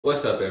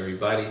What's up,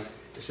 everybody?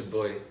 It's your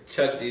boy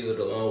Chuck Diesel,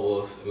 the Lone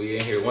Wolf. We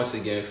in here once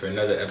again for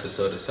another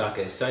episode of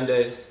Sake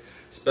Sundays.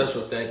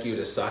 Special thank you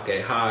to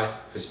Sake High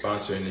for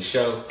sponsoring the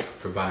show,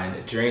 providing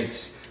the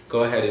drinks.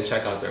 Go ahead and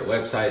check out their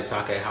website,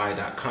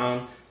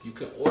 sakehigh.com. You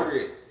can order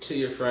it to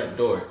your front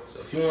door.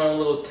 So if you want a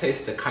little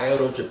taste of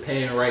Kyoto,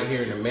 Japan right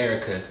here in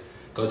America,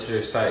 go to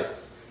their site.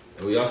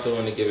 And we also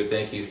want to give a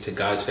thank you to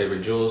God's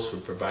Favorite Jewels for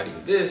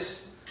providing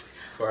this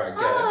for our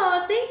guests.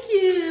 Oh, thank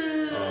you.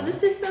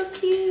 This is so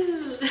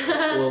cute.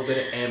 A little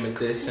bit of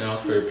amethyst,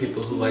 for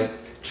people who like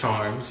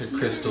charms or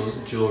crystals,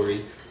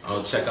 jewelry.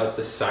 Check out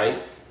the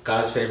site,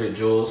 God's Favorite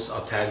Jewels.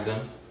 I'll tag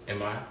them in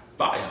my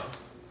bio.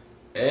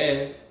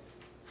 And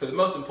for the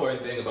most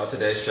important thing about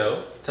today's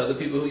show, tell the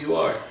people who you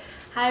are.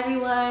 Hi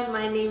everyone,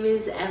 my name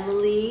is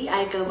MLE.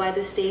 I go by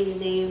the stage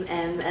name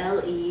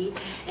MLE,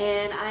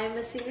 and I'm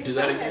a singer-songwriter. Do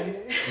that again?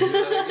 Do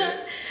that again?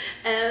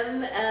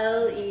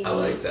 MLE. I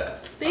like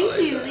that.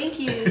 Thank you.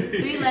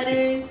 3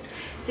 letters,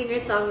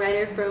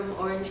 singer-songwriter from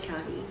Orange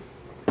County.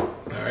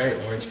 All right,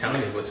 Orange County.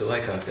 What's it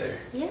like out there?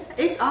 Yeah,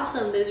 it's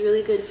awesome. There's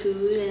really good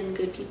food and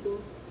good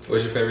people.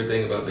 What's your favorite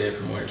thing about being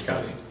from Orange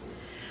County?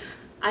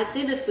 I'd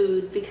say the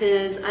food,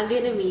 because I'm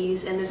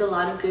Vietnamese and there's a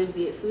lot of good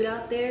Viet food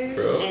out there.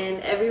 Bro.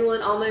 And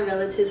everyone, all my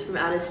relatives from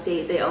out of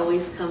state, they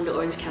always come to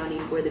Orange County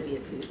for the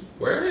Viet food.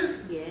 Where?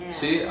 Yeah.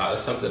 See,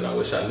 that's something I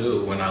wish I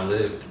knew when I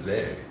lived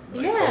there.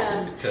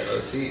 Yeah. To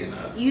OC,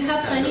 and you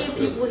have plenty of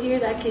people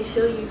here that can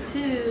show you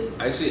too.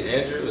 Actually,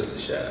 Andrew is a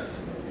chef,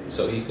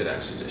 so he could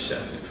actually just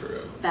chef it for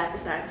real.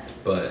 Facts.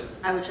 But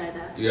I would try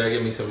that. You gotta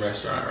give me some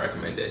restaurant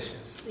recommendations.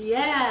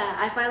 Yeah,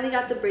 I finally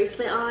got the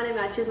bracelet on. It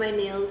matches my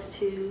nails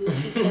too.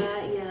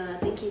 Yeah,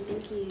 thank you.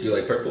 Do you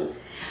like purple?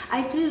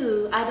 I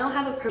do. I don't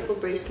have a purple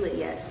bracelet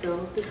yet,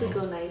 so this would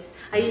go nice.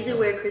 I usually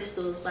wear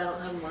crystals, but I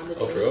don't have them on the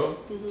day. Oh, for real?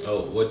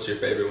 Oh, what's your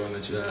favorite one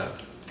that you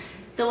have?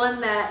 The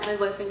one that my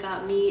boyfriend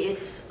got me,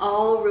 it's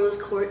all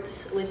rose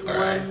quartz with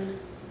one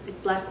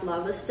black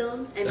lava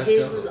stone, and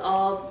his is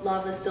all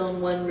lava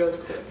stone, 1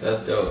 rose quartz.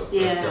 That's dope.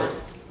 Yeah. That's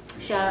dope.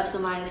 Shout out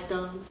Samaya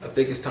Stones. I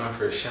think it's time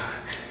for a shot.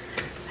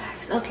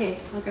 Facts. Okay,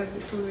 I'll grab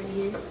this one right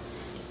here.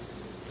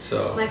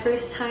 So, my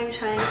first time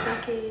trying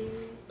sake.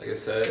 Like I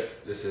said,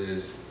 this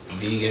is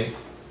vegan.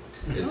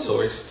 It's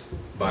sourced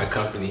by a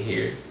company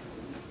here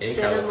in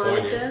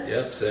California. Monica.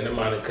 Yep, Santa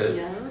Monica.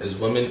 Yeah. It's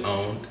women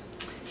owned.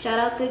 Shout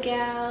out the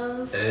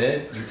gals.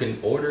 And you can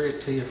order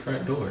it to your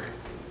front door.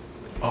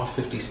 All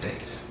 50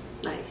 states.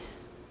 Nice.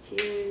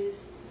 Cheers.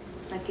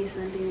 Sake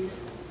Sundays.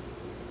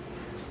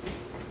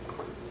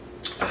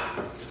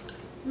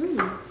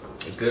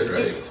 It's good,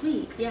 right? It's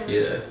sweet, yeah.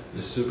 Yeah,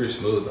 it's super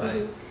smooth.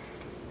 Like,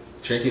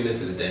 drinking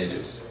this is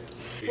dangerous.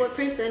 What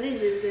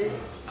percentage is it?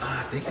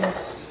 I think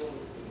it's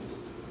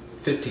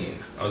 15.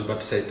 I was about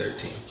to say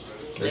 13.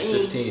 There's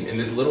 15 in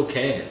this little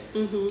can.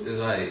 It's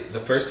like the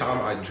first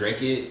time I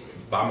drank it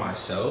by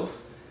myself,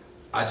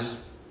 I just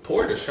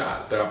poured a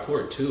shot, but I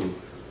poured 2, and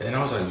then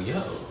I was like,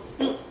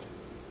 yo,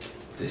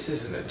 this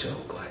isn't a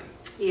joke. Like,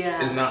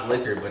 it's not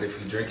liquor, but if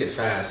you drink it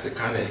fast, it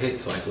kind of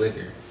hits like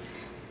liquor.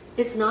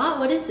 It's not?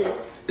 What is it?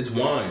 It's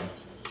wine.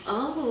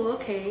 Oh,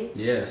 okay.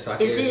 Yeah,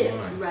 sake is is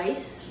wine.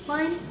 Rice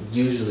wine?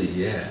 Usually,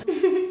 yeah.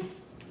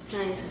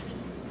 Nice.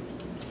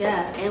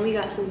 Yeah, and we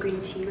got some green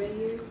tea right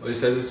here. Oh, you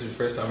said this is your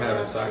first time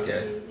having sake?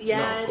 Yeah,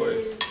 no, of course. it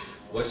is.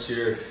 What's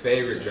your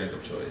favorite drink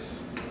of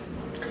choice?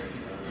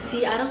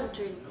 See, I don't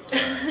drink.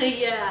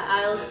 Yeah,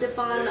 I'll sip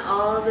on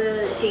all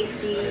the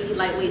tasty,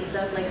 lightweight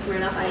stuff like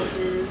Smirnoff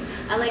Ices.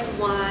 I like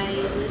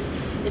wine.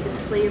 If it's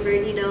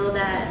flavored,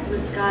 that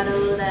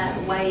Moscato,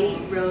 that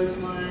white rose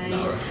wine.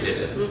 No,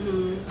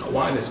 yeah.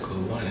 Wine is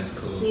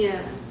cool.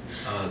 Yeah.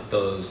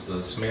 Those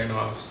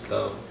Smirnoffs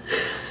though,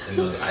 and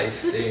those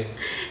ice things.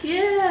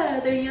 Yeah,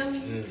 they're yummy.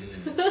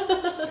 You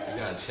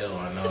gotta chill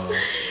on those.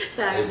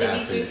 Facts. If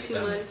you drink too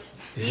much.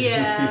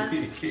 Yeah,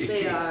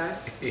 they are.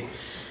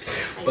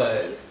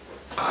 But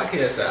I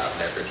can't say I've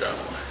never drunk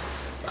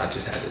one. I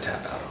just had to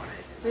tap out on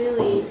it.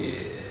 Really?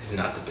 Yeah, it's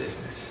not the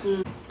business.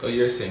 Oh,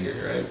 you're a singer,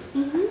 right?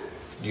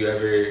 Do you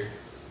ever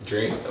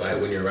drink,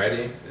 like when you're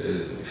writing?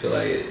 You feel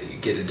like you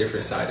get a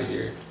different side of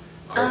your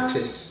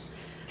artist?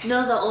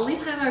 No, the only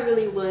time I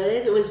really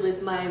would was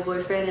with my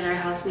boyfriend and our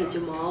housemate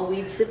Jamal.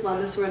 We'd sip on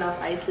the Smirnoff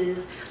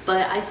Ices,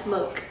 but I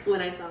smoke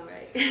when I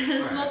songwrite.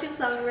 Smoke and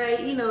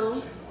songwrite,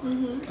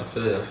 I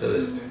feel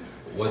it.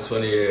 What's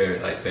one of your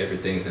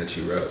favorite things that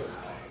you wrote?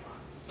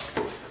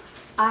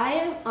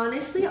 I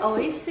honestly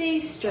always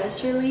say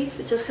stress relief,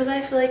 just because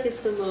I feel like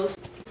it's the most.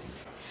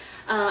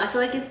 I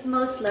feel like it's the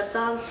most slept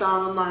on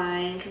song of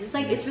mine, because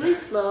it's really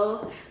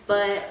slow,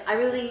 but I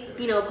really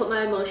put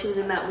my emotions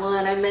in that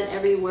one. I meant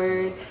every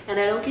word, and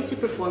I don't get to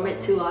perform it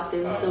too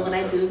often, so when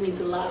I do, it means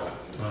a lot.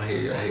 Oh, I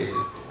hear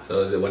you. So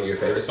is it one of your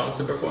favorite songs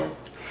to perform?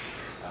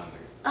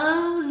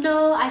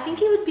 No, I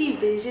think it would be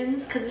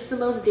Visions, because it's the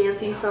most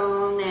dancey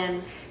song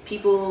and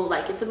people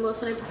like it the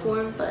most when I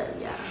perform, but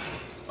yeah.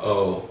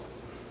 Oh,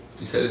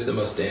 you said it's the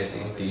most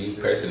dancey. Do you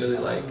personally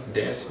like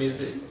dance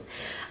music?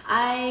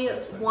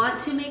 I want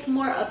to make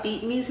more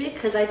upbeat music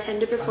because I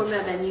tend to perform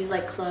at venues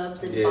like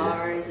clubs and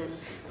bars and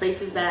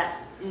places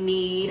that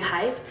need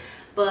hype,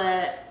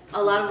 but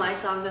a lot of my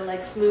songs are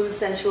like smooth,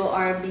 sensual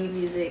R&B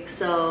music,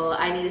 so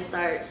I need to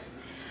start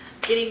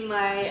getting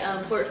my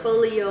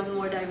portfolio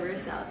more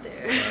diverse out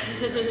there.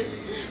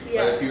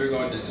 Yeah. But if you were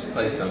going to just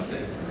play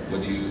something, what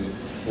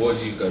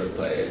would you go to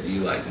play? Do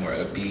you like more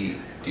upbeat?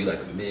 Do you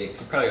like a mix?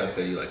 You're probably gonna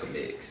say you like a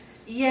mix.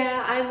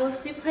 Yeah, I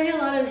mostly play a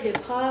lot of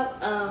hip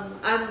hop.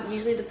 I'm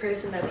usually the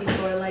person that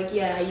people are like,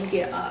 yeah, you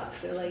get aux,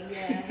 or like,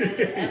 yeah,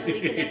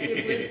 Emily, connect your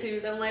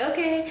Bluetooth. I'm like,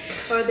 okay.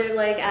 Or they're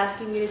like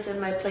asking me to send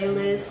my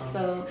playlist.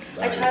 So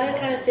I try to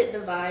kind of fit the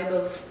vibe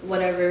of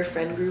whatever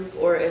friend group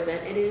or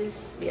event it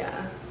is.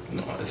 Yeah.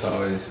 No, it's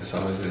always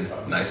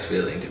a nice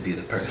feeling to be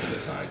the person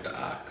assigned to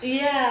aux.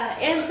 Yeah,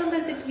 and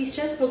sometimes it can be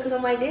stressful because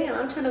I'm like, damn,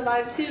 I'm trying to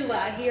vibe too, but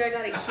I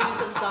gotta cue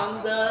some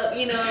songs up,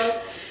 you know.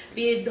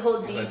 Be a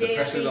whole DJ like the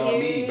pressure's on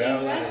me, bro.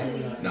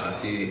 Exactly. Nah,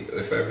 see,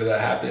 if ever that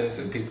happens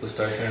and people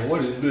start saying,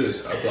 "What is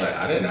this?" I'm like,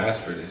 I didn't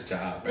ask for this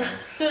job, bro.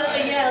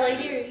 Yeah, like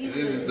here. This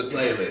is the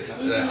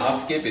playlist. I'll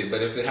skip it,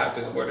 but if it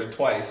happens more than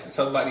twice,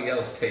 somebody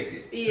else take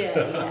it.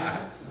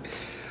 Yeah.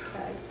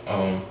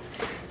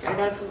 I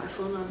gotta put my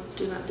phone on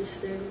Do Not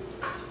Disturb.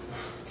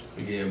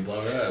 We're getting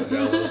blown up. We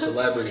got a little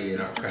celebrity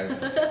in our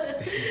presence.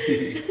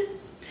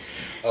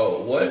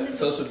 Oh, what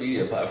social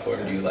media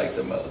platform do you like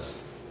the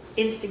most?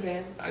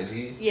 Instagram.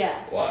 IG?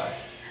 Yeah. Why?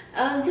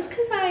 Just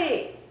because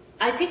I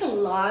take a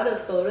lot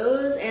of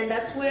photos, and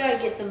that's where I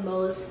get the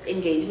most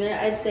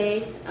engagement, I'd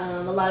say.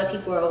 A lot of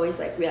people are always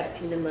like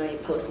reacting to my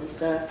posts and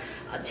stuff.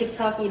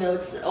 TikTok, you know,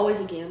 it's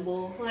always a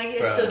gamble. Like,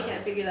 I still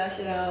can't figure that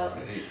shit out.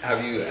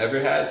 Have you ever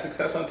had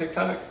success on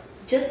TikTok?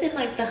 Just in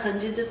like the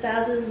hundreds of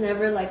thousands,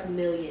 never like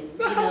millions.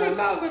 The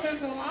 100,000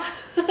 is a lot.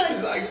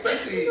 Like,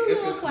 especially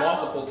if it's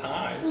multiple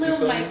times.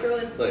 Little micro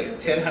influencer. Like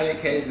 10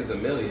 100Ks is a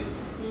million.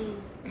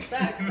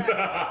 Facts.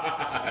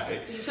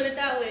 You put it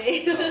that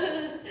way.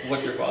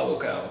 What's your follow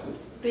count?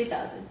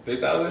 3,000.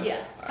 3,000?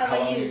 Yeah. How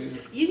about you?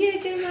 You get a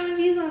good amount of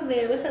views on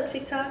there. What's up,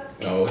 TikTok?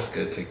 Oh, it's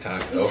good,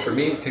 TikTok. Oh, for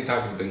me,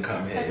 TikTok has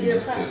become hit and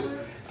miss too.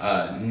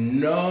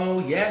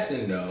 No, yes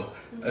and no.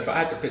 If I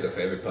had to pick a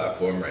favorite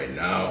platform right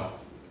now,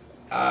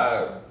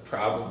 I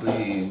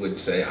probably would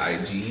say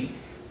IG,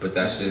 but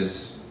that's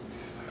just,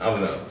 I don't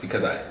know,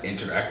 because I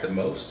interact the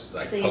most,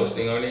 like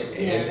posting on it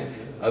and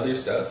other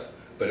stuff.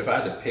 But if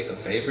I had to pick a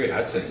favorite,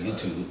 I'd say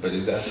YouTube. But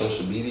is that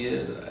social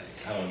media? Like,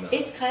 I don't know.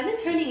 It's kind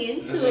of turning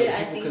into it,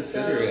 I think.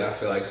 Consider it. I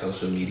feel like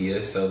social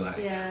media. So like,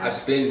 I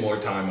spend more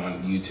time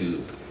on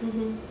YouTube.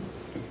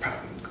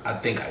 I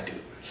think I do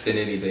than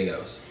anything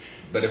else.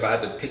 But if I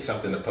had to pick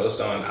something to post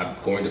on, I'm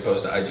going to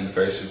post to IG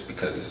first, just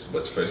because it's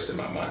what's first in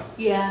my mind.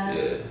 Yeah,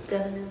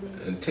 definitely.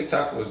 And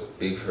TikTok was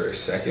big for a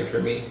second for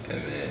me,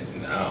 and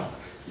then now,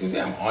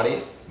 usually I'm on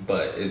it,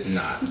 but it's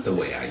not the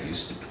way I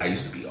used to. I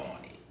used to be on.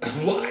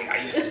 Like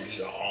I used to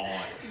be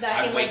on.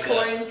 Back in like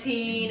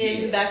quarantine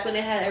and back when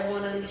they had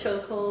everyone on the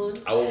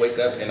chokehold. I would wake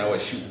up and I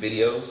would shoot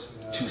videos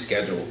to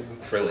schedule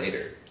for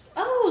later.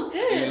 Oh,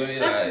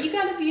 good. You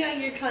gotta be on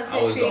your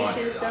content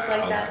creation, stuff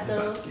like that,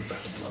 though.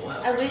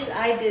 I wish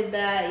I did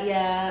that.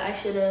 Yeah, I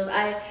should have.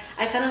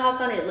 I kind of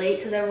hopped on it late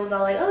because everyone's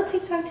all like, "Oh,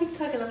 TikTok,"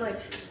 and I'm like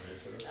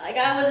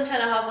I wasn't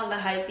trying to hop on the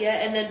hype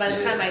yet, and then by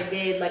the time I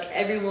did, like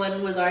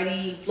everyone was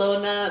already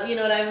blown up. You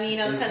know what I mean?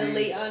 I was kind of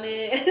late on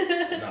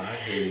it. No, I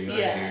hear you. I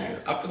hear you.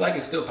 I feel like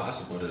it's still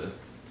possible to,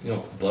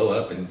 blow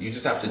up, and you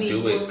just have to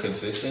do it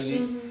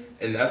consistently.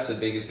 And that's the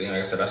biggest thing.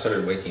 Like I said, I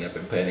started waking up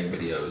and planning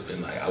videos,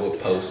 and like I would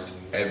post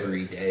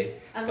every day.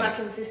 I'm not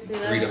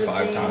consistent. 3 to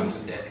 5 times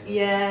a day.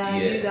 Yeah,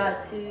 you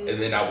got to.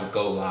 And then I would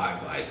go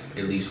live like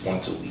at least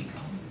once a week,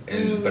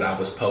 and but I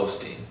was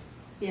posting.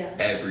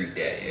 Every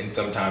day, and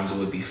sometimes it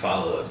would be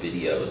follow-up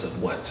videos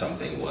of what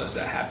something was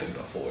that happened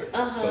before.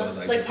 So it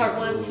was like part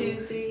 1,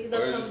 2, 3.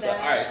 They'll come back.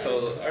 All right,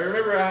 so I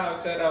remember how I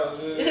said I was.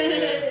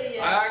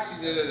 I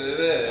actually did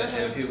it,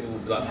 and people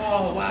would be like,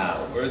 "Oh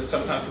wow!" Or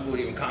sometimes people would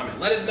even comment,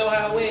 "Let us know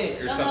how it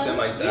went," or something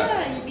like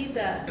that. Yeah, you need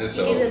that. And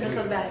so, you need them to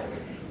come back.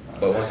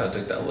 But once I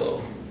took that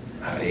little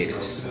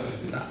hiatus,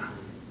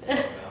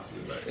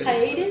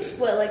 hiatus?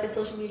 What, like a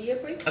social media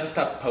break? I just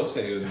stopped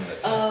posting as much.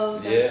 Oh,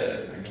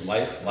 gotcha.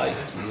 Life. You know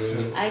what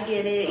I mean? I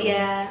get it.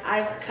 Yeah,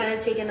 I've kind of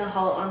taken a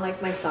halt on like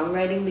my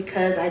songwriting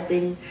because I've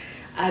been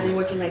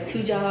working like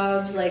 2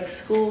 jobs, like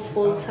school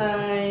full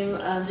time,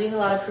 doing a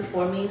lot of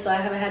performing, so I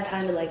haven't had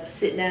time to like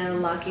sit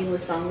down, lock in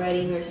with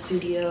songwriting or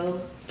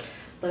studio.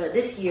 But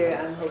this year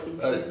I'm hoping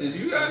to. Did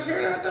you guys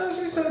hear that though?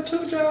 She said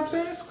 2 jobs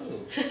in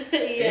school.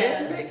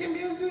 Yeah. And making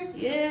music.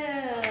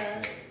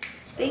 Yeah.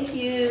 Thank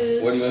you.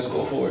 What are you in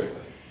school for?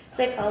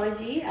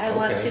 Psychology. I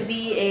want to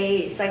be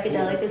a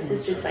psychedelic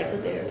assisted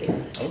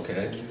psychotherapist.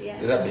 Okay.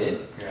 Yeah. Is that big?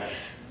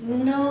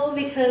 No,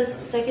 because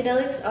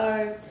psychedelics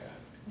are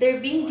they're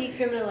being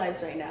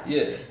decriminalized right now.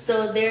 Yeah.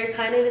 So they're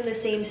kind of in the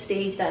same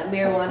stage that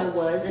marijuana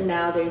was, and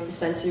now there's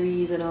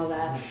dispensaries and all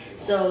that.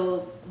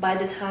 So by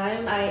the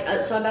time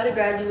so I'm about to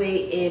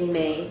graduate in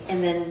May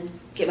and then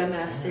get my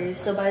master's.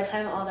 So by the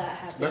time all that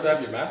happens, You about to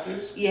have your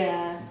master's?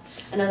 yeah,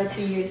 another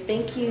 2 years.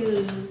 Thank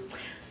you.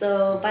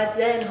 So by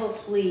then,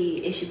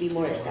 hopefully, it should be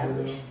more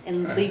established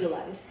and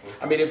legalized.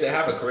 I mean, if they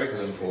have a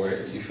curriculum for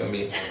it, you feel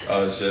me?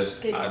 It's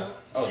just, they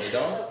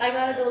don't? I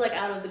gotta go like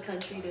out of the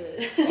country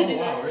to Oh,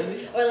 wow,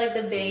 really? Or like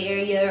the Bay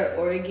Area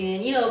or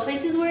Oregon, you know,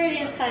 places where it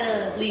is kind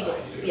of legal.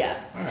 Yeah.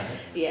 All right.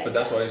 Yeah. But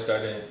that's why you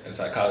started in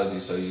psychology,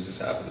 so you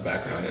just have the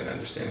background and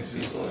understanding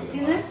people. And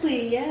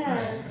Exactly,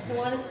 yeah. I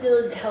want to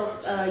still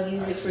help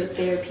use it for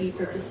therapy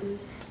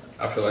purposes.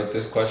 I feel like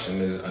this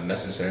question is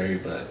unnecessary,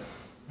 but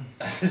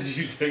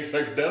you take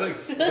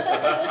psychedelics?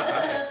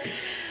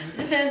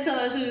 Depends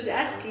on who's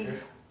asking.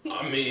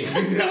 I mean,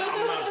 I'm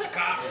not the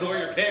cops or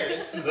your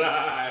parents.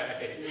 Cut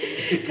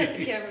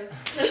the cameras.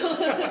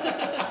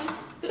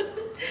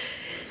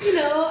 You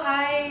know,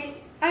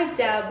 I've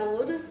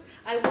dabbled.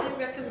 I wouldn't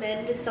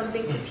recommend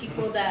something to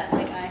people that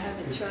like I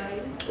haven't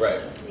tried.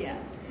 Right. Yeah.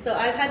 So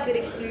I've had good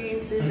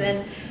experiences,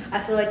 and I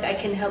feel like I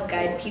can help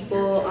guide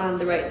people on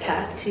the right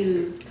path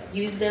to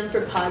use them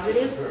for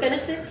positive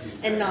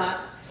benefits and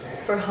not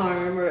for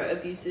harm or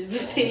abusive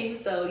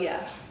things. So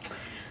yeah,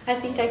 I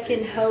think I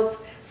can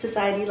help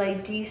society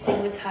like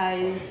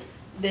destigmatize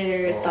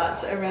their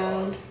thoughts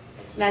around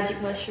magic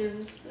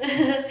mushrooms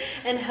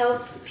and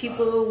help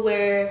people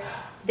where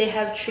they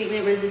have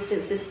treatment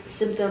resistant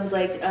symptoms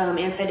like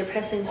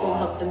antidepressants won't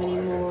help them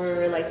anymore,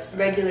 or like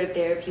regular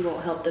therapy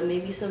won't help them.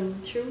 Maybe some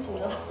shrooms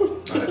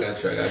will. I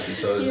got you.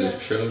 So is it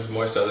shrooms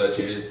more so that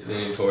you're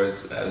leaning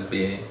towards as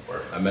being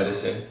a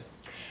medicine?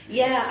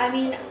 Yeah, I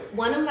mean,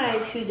 one of my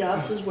 2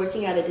 jobs was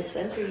working at a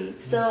dispensary.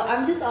 So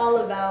I'm just all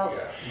about,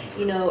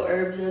 you know,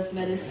 herbs as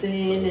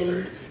medicine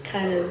and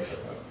kind of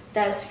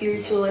that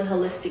spiritual and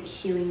holistic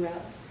healing route.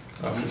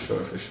 Oh,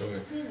 for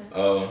sure.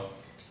 Yeah.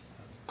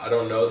 I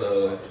don't know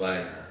though if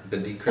like the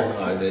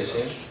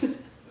decriminalization,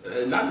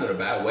 not in a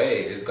bad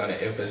way, is going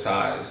to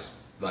emphasize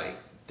like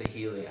the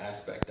healing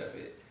aspect of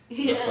it.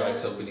 Yeah. I feel like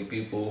so many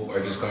people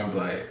are just going to be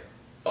like,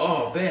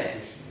 oh, bet,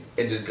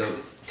 and just go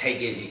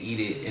take it and eat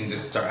it and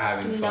just start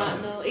having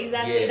fun. No,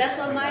 exactly. Yeah. That's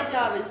what my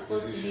job is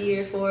supposed to be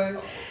here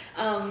for.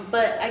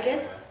 But I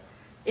guess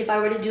if I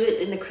were to do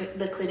it in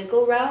the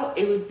clinical route,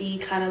 it would be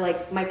kind of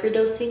like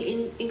microdosing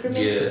in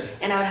increments. Yeah.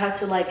 And I would have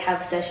to like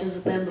have sessions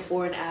with them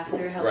before and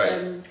after, help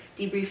them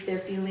debrief their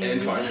feelings.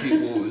 And find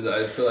people,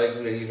 I feel like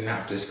you would even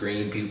have to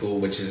screen people,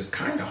 which is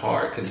kind of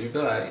hard because you'd be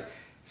like,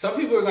 some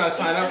people are going to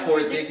sign up for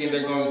it thinking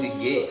they're going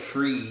to get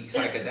free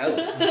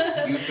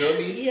psychedelics. You feel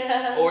me?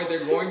 Yeah. Or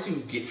they're going to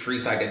get free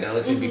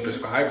psychedelics and be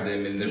prescribed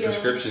them, and the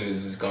prescription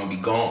is just going to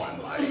be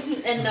gone.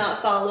 Like, and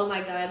not follow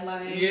my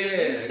guidelines. Yeah,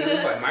 it's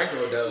like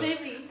microdose.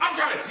 Maybe. I'm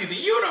trying to see the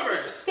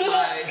universe.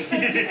 Like,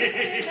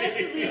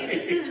 actually,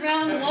 this is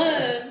round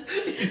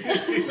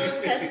 1.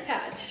 Little test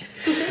patch.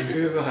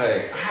 You're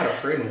like, I had a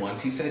friend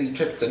once. He said he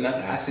tripped enough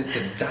acid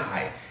to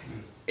die.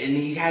 And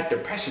he had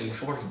depression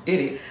before he did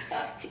it.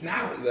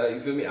 Now, like, you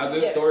feel me?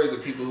 There's stories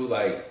of people who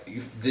like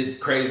did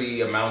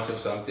crazy amounts of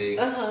something,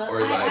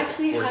 or like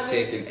were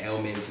sick and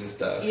ailments and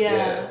stuff.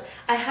 Yeah,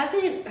 I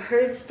haven't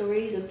heard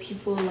stories of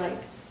people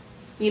like,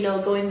 you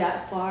know, going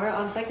that far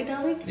on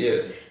psychedelics.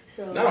 Yeah.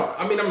 So no,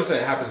 I mean, I'm not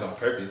saying it happens on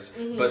purpose,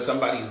 but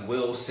somebody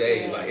will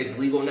say like it's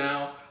legal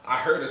now. I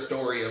heard a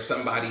story of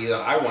somebody that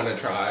I want to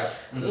try.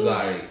 It's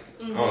like,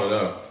 I don't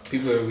know.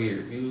 People are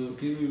weird. People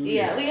are weird.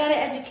 Yeah, we gotta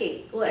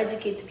educate. We'll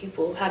educate the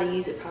people how to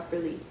use it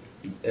properly.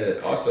 And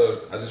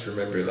also, I just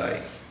remember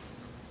like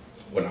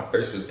when I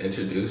first was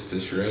introduced to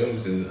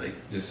shrooms and like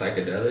just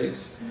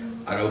psychedelics,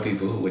 I know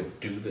people who would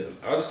do them.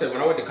 I'll just say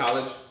when I went to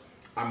college,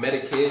 I met a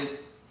kid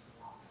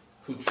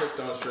who tripped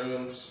on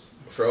shrooms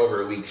for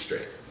over a week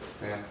straight.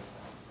 Yeah.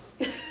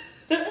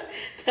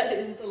 That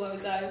is a long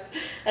time.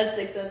 That's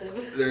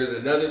excessive. There's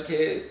another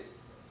kid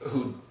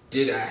who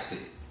did acid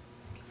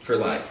for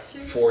like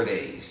 4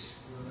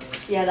 days.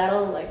 Yeah,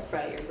 that'll like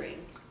fry your brain.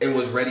 And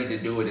was ready to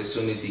do it as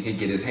soon as he could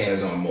get his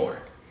hands on more.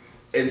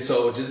 And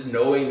so just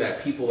knowing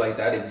that people like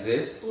that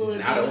exist,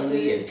 not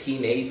only in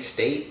teenage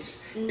states,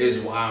 is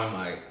why I'm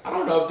like, I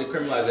don't know if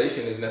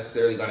decriminalization is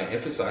necessarily going to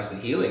emphasize the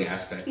healing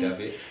aspect of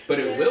it, but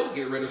it will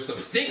get rid of some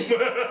stigma.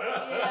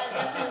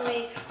 Yeah,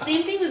 definitely.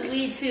 Same thing with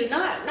weed too.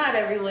 Not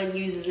everyone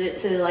uses it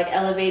to like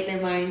elevate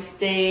their mind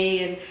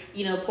state and,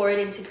 you know, pour it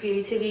into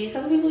creativity.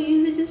 Some people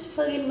use it just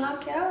fucking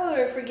knock out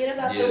or forget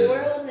about the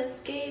world and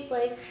escape.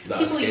 Like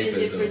people use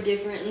it for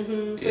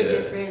different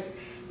different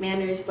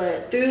manners,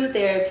 but through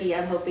therapy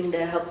I'm hoping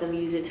to help them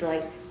use it to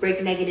like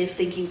break negative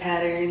thinking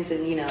patterns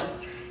and, you know,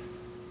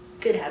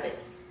 good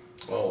habits.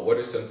 Well, what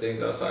are some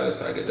things outside of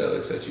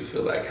psychedelics that you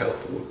feel like help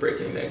with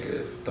breaking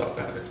negative thought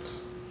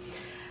patterns?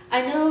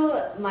 I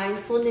know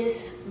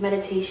mindfulness,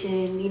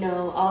 meditation, you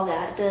know, all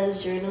that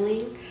does,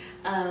 journaling.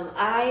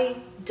 I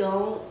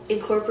don't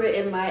incorporate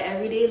in my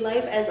everyday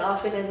life as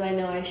often as I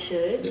know I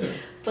should,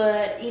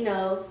 but, you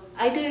know,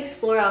 I do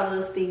explore all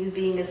those things.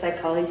 Being a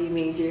psychology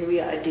major, we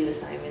gotta do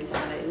assignments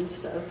on it and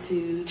stuff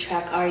to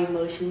track our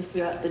emotions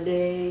throughout the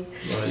day.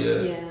 Oh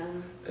yeah. Yeah.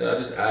 And I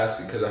just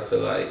asked because I feel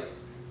like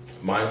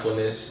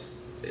mindfulness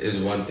is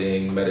one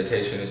thing,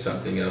 meditation is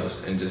something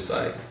else, and just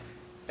like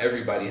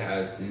everybody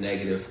has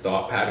negative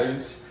thought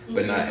patterns,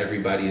 but not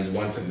everybody is,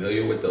 one,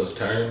 familiar with those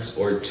terms,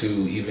 or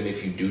two, even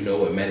if you do know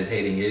what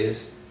meditating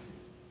is,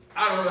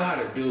 I don't know how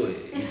to do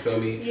it. You feel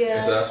me? Yeah.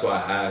 And so that's why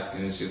I ask,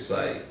 and it's just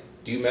like,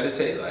 do you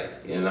meditate?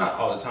 Like, not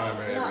all the time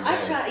or every day.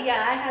 I've tried.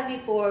 Yeah, I have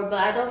before, but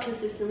I don't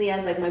consistently.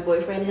 As like my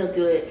boyfriend, he'll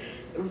do it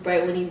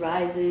right when he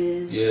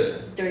rises. Yeah.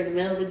 During the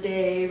middle of the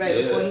day,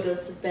 right before he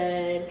goes to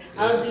bed.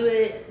 Yeah. I'll do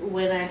it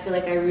when I feel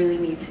like I really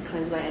need to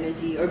cleanse my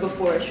energy, or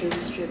before a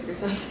shroom trip or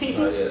something.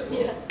 Oh yeah.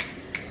 Well,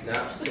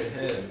 snaps to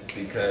him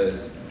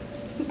because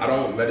I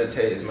don't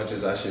meditate as much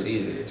as I should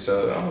either.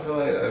 So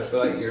I feel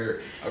like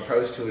your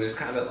approach to it is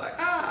kind of like,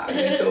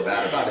 you feel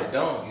bad about it,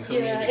 don't you?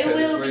 Feel me? Because it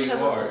will it's where you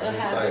are. A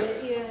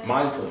habit, like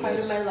mindfulness. Part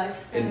of my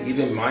lifestyle. And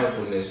even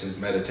mindfulness is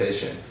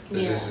meditation.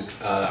 This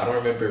is I don't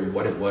remember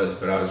what it was,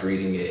 but I was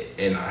reading it,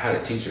 and I had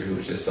a teacher who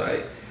was just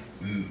like,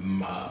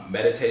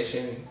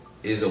 meditation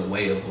is a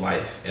way of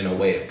life and a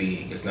way of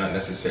being. It's not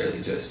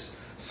necessarily just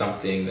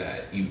something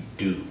that you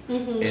do,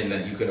 and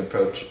that you can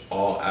approach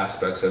all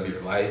aspects of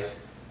your life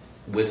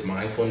with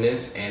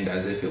mindfulness and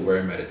as if it were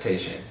a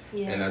meditation.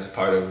 And that's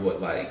part of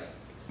what like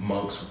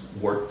monks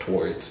work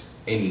towards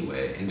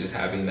anyway, and just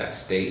having that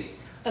state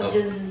of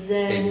just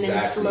zen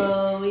and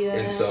flow.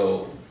 And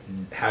so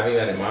having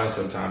that in mind,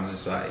 sometimes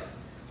it's like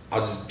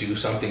I'll just do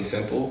something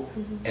simple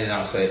and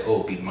I'll say,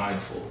 oh, be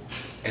mindful,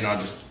 and I'll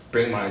just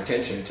bring my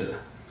attention to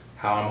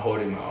how I'm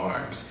holding my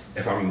arms,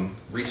 if I'm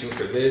reaching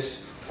for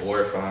this,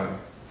 or if I'm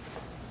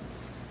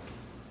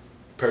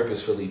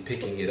purposefully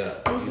picking it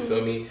up. You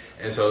feel me?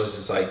 And so it's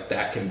just like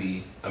that can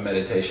be a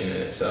meditation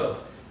in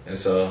itself. And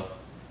so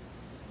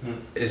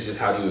it's just,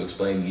 how do you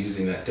explain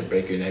using that to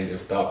break your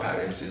negative thought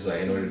patterns? It's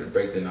like, in order to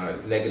break the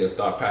negative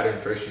thought pattern,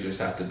 first you just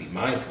have to be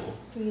mindful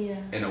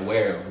and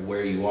aware of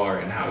where you are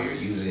and how you're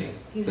using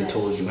the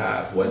tools you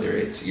have, whether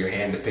it's your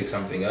hand to pick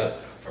something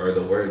up or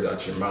the words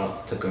out your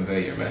mouth to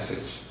convey your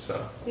message.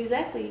 So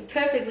exactly,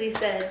 perfectly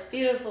said,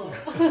 beautiful.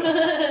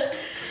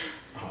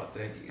 Oh,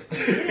 thank you.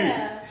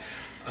 Yeah.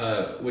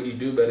 When you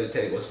do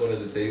meditate, what's one of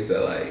the things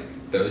that like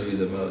throws you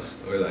the most,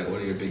 or like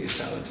what are your biggest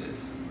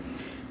challenges?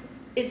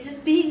 It's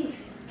just being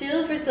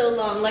still for so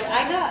long. Like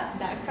I got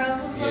back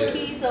problems low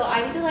key, so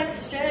I need to like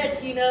stretch,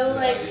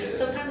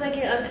 sometimes I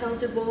get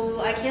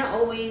uncomfortable. I can't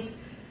always,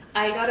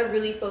 I gotta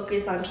really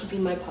focus on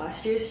keeping my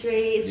posture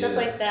straight, stuff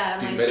like that.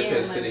 Do you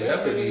meditate sitting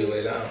up or do you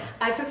lay down?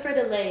 I prefer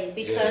to lay,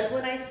 because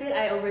when I sit,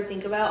 I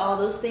overthink about all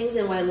those things,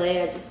 and when I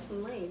lay,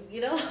 I'm laying,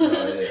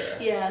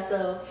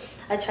 so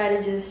I try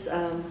to just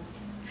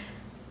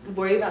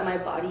worry about my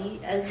body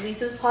as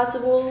least as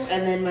possible,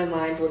 and then my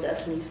mind will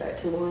definitely start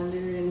to wander.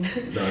 And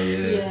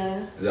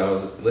I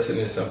was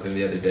listening to something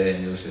the other day,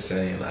 and it was just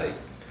saying like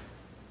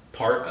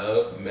part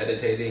of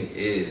meditating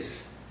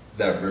is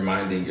that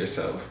reminding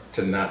yourself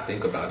to not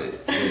think about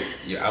it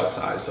with your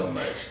outside so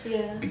much,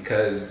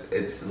 because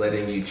it's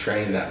letting you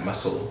train that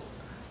muscle.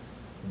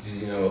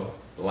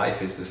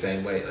 Life is the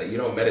same way. Like you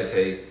don't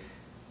meditate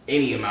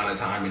any amount of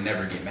time and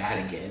never get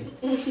mad again.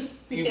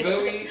 You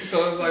feel me?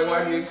 So it's like,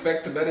 why do you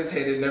expect to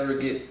meditate and never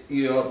get,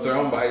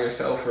 thrown by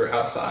yourself or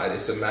outside?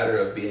 It's a matter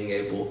of being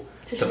able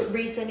to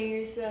recenter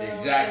yourself.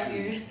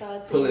 Exactly. Your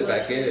thoughts, pull it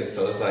back in.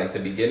 So it's like the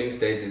beginning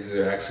stages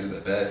are actually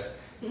the best,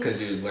 because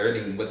you're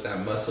learning what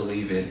that muscle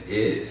even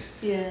is.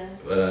 Yeah.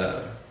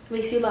 But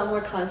makes you a lot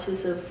more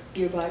conscious of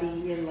your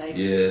body and like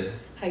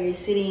how you're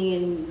sitting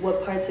and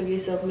what parts of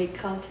yourself make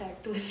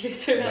contact with your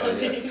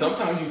surroundings.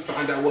 Sometimes you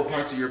find out what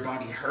parts of your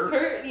body hurt.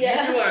 You're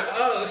like,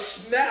 oh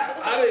snap!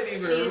 I didn't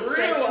even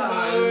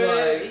realize.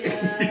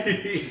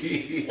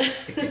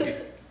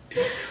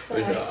 But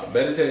no,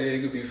 meditating,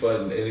 it could be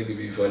fun and it could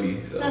be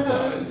funny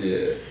sometimes.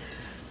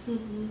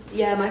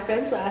 Yeah, my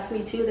friends will ask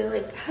me too. They're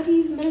like, "How do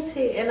you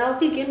meditate?" And I'll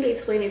begin to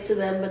explain it to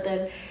them, but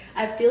then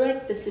I feel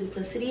like the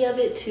simplicity of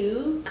it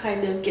too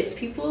kind of gets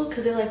people,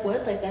 because they're like,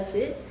 "What? Like that's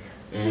it?"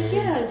 Like,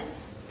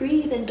 just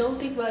breathe and don't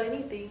think about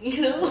anything,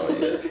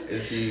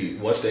 And see,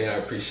 one thing I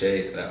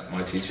appreciate that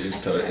my teachers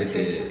told us,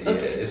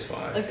 it's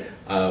fine.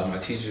 My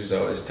teachers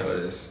always told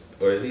us,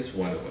 or at least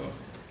one of them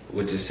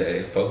would just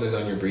say, focus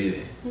on your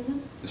breathing.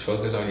 Just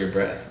focus on your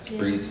breath. Just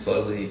breathe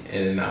slowly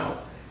in and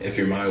out. If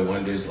your mind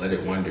wanders, let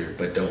it wander,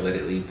 but don't let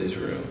it leave this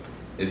room.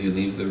 If you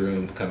leave the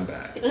room, come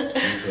back. You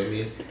feel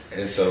me?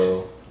 And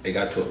so it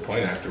got to a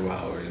point after a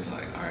while where it's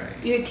like, all right.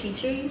 You're a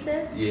teacher, you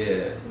said?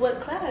 Yeah. What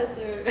class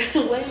or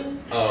when?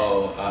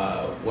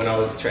 When I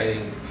was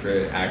training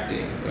for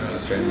acting, when I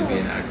was training to be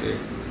an actor,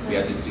 we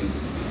had to do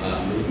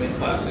movement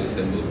classes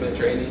and movement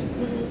training.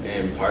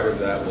 And part of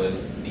that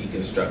was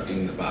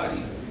deconstructing the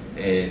body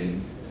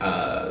and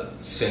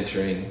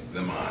centering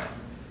the mind.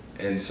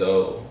 And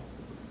so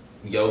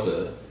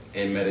yoga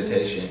and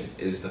meditation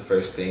is the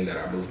first thing that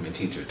our movement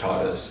teacher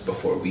taught us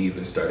before we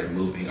even started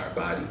moving our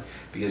body,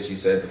 because she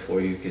said before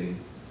you can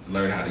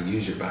learn how to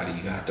use your body,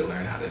 you have to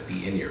learn how to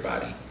be in your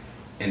body.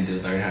 And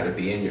to learn how to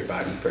be in your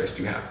body, first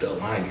you have to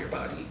align your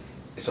body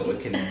so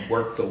it can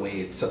work the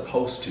way it's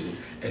supposed to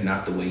and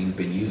not the way you've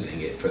been using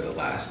it for the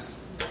last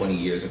 20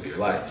 years of your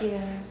life. Yeah.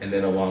 And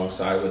then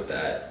alongside with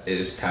that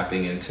is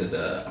tapping into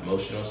the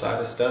emotional side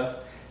of stuff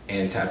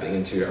and tapping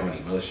into your own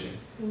emotion,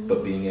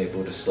 but being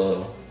able to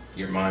slow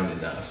your mind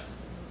enough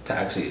to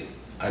actually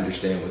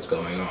understand what's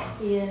going on.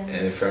 Yeah.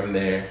 And from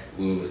there,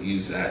 we will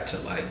use that to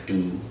like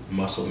do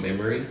muscle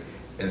memory.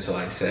 And so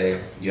like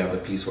say you have a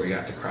piece where you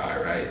have to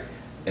cry, right?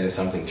 And it's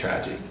something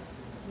tragic.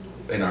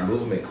 In our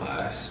movement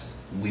class,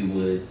 we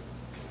would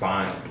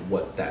find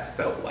what that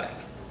felt like.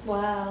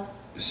 Wow.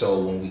 So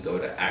when we go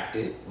to act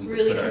it, we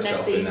really put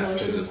ourselves in that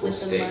physical with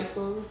state. The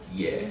muscles.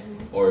 Yeah.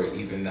 Or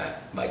even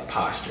that like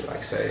posture,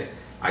 like say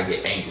I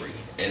get angry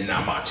and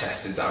now my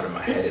chest is out and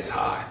my head is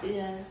high.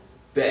 Yeah.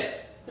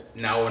 Bet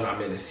now when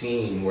I'm in a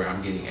scene where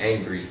I'm getting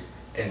angry,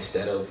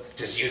 instead of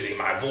just using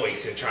my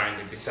voice and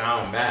trying to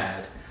sound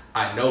mad,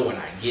 I know when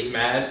I get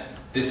mad,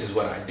 this is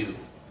what I do.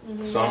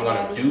 So I'm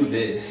gonna do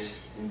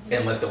this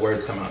and let the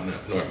words come out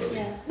normally.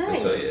 Yeah, nice. And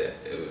so yeah,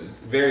 it was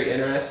very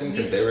interesting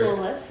because they were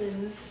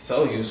lessons.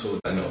 So useful.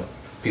 I know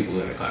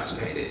people in the class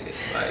who hated it.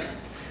 Like,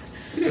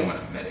 you didn't want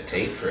to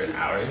meditate for an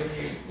hour.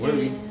 What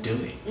are you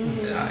doing?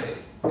 Not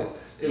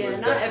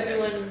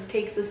everyone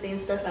takes the same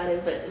stuff out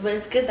of it, but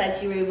it's good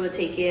that you were able to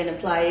take it and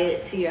apply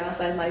it to your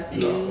outside life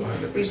too. No,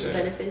 100%. Reap the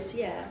benefits.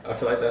 Yeah. I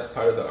feel like that's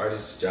part of the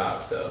artist's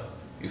job, though.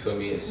 You feel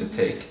me? Is to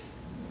take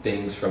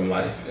things from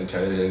life and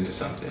turn it into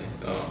something.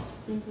 I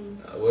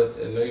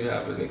know you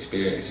have an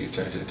experience you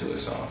turned into a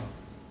song.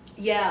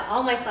 Yeah,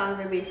 all my songs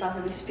are based off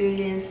of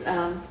experience.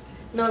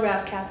 No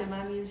rap cap in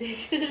my music.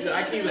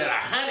 I keep that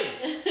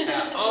 100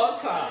 at all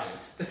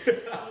times.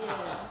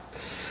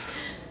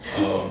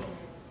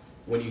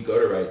 When you go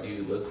to write, do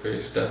you look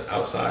for stuff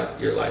outside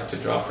your life to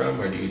draw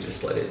from, or do you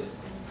just let it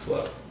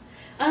flow?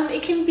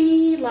 It can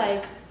be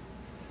like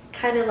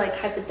kind of like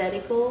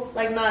hypothetical,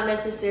 like not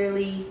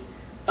necessarily,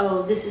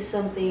 oh, this is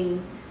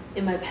something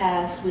in my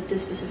past with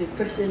this specific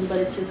person, but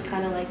it's just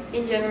kind of like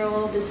in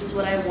general, this is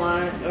what I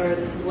want, or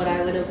this is what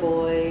I would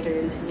avoid,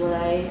 or this is what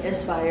I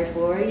aspire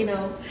for, you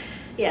know.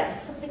 Yeah,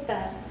 stuff like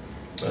that.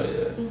 Oh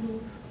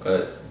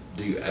yeah.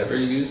 Do you ever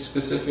use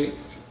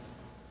specifics?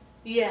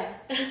 Yeah.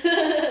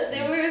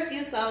 There were a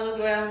few songs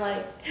where I'm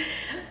like,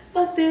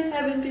 fuck this,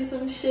 I've been through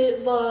some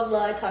shit, blah,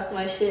 blah. I talk to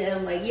my shit and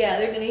I'm like, yeah,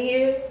 they're gonna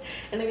hear it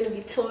and they're gonna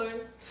be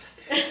torn.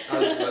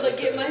 But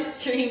get my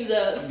streams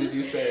up. Did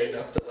you say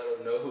enough to let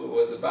them know who it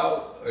was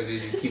about, or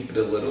did you keep it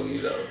a little,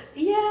 you know?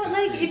 Yeah,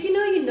 like if you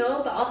know, you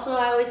know, but also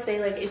I always say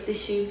like if the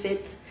shoe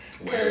fits.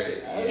 Because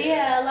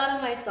a lot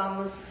of my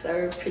songs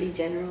are pretty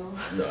general.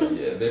 No,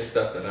 yeah, there's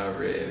stuff that I've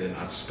read and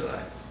I'll just be like,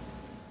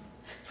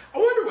 I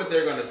wonder what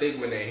they're gonna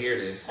think when they hear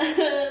this.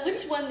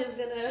 Which one is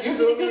gonna? You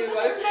feel me?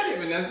 Like, it's not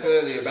even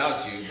necessarily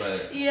about you,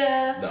 but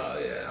yeah. No,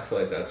 yeah, I feel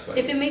like that's funny.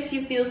 If it makes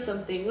you feel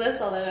something,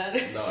 that's all that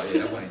matters. No,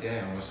 yeah, I'm like,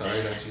 damn, I'm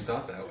sorry that you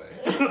thought that way.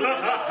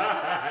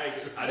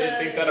 I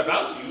didn't think that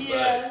about you.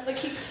 Yeah, but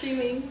keep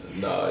streaming.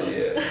 No,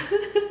 yeah.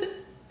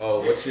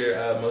 Oh, what's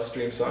your most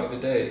streamed song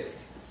today?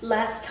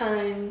 Last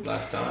Time.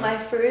 Last Time.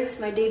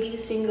 My debut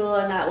single,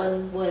 and that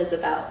one was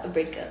about a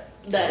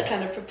breakup. That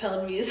kind of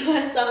propelled me into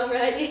my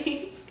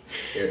songwriting.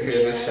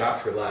 Here's a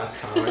shot for Last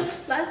Time.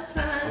 Last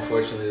Time.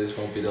 Unfortunately, this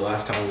won't be the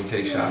last time we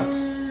take shots.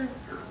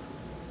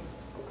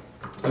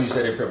 Oh, you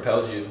said it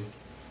propelled you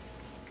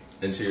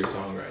into your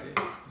songwriting.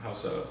 How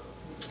so?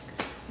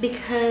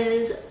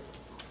 Because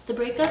the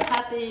breakup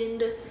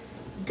happened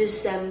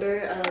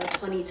December of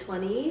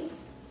 2020,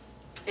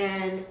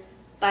 and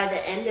by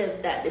the end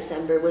of that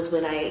December was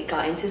when I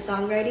got into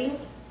songwriting.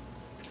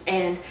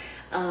 And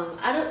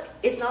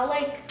it's not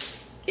like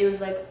it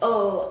was like,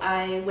 oh,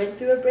 I went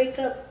through a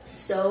breakup,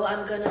 so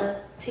I'm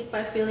gonna take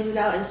my feelings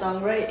out and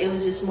songwrite. It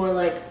was just more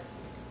like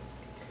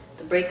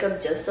the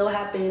breakup just so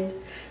happened.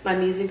 My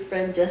music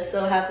friend just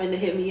so happened to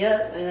hit me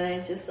up, and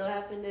I just so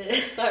happened to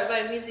start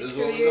my music career.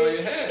 What was on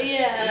your head.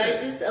 Yeah,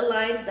 it just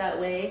aligned that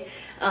way.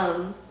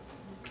 And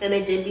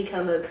it did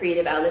become a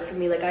creative outlet for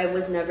me. Like, I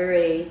was never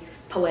a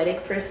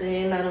poetic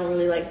person. I don't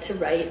really like to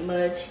write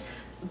much,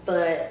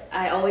 but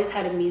I always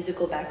had a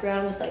musical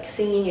background with like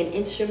singing and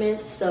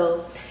instruments.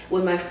 So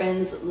when my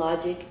friend's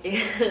Logic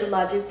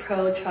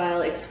Pro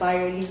trial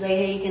expired, he's like,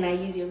 hey, can I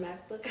use your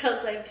MacBook? I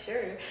was like,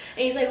 sure. And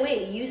he's like,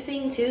 wait, you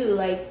sing too,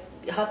 like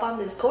hop on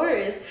this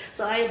chorus.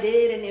 So I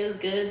did, and it was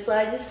good. So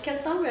I just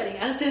kept songwriting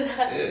after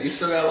that. Yeah, you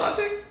still got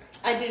Logic?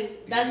 I do.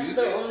 That's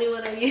the only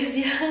one I use.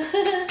 Yeah.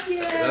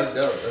 Yeah. That's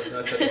dope. That's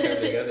not something come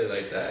together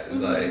like that.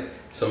 It's like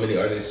so many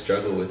artists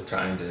struggle with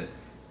trying to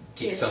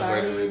get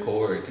somewhere to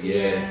record.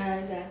 Yeah,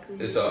 exactly.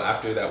 And so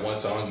after that one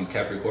song, you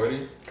kept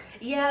recording?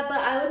 Yeah, but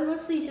I would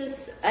mostly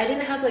I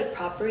didn't have like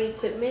proper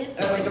equipment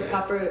or like a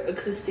proper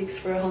acoustics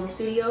for a home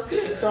studio.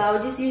 Yeah. So I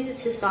would just use it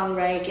to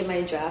songwrite, get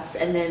my drafts,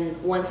 and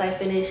then once I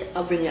finish,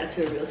 I'll bring that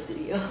to a real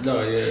studio.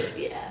 No, yeah.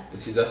 Yeah. And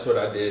see, that's what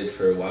I did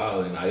for a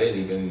while, and I didn't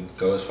even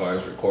go as far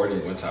as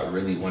recording once I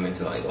really wanted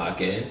to like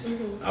lock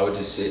in. I would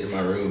just sit in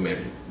my room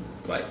and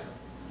like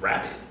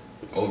rap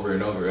it over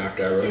and over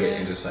after I wrote it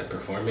and just like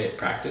perform it,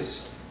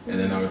 practice. and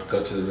then I would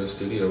go to the real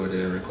studio with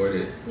it and record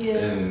it. Yeah.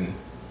 And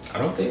I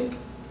don't think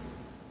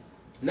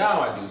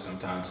now I do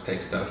sometimes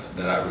take stuff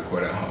that I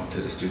record at home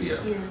to the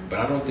studio. Yeah. But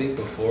I don't think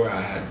before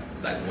I had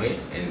like went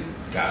and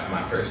got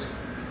my first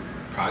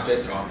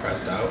project all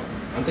pressed out,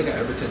 I don't think I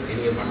ever took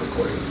any of my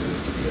recordings to the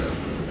studio.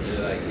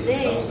 Like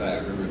any songs I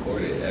ever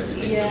recorded,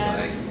 everything was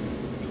like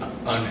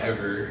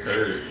unever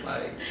heard.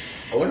 Like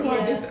I wonder why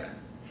I did that.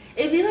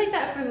 It'd be like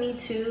that for me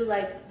too,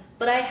 like,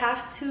 but I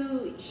have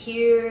to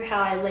hear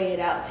how I lay it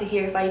out to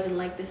hear if I even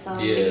like the song,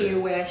 to hear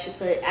where I should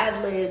put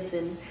ad-libs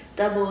and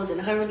doubles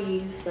and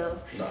harmonies, so.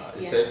 Nah,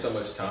 it saves so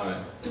much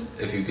time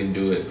if you can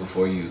do it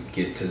before you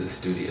get to the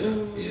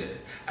studio. Yeah.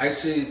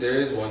 Actually, there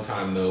is one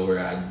time though where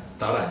I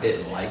thought I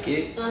didn't like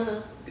it.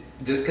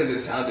 Just because it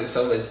sounded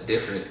so much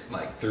different,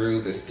 like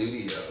through the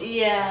studio.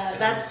 Yeah,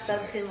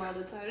 that's him all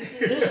the time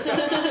too.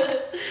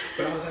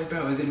 But I was like,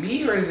 bro, is it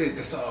me or is it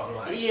the song?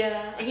 Like,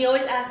 yeah, he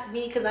always asks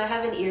me because I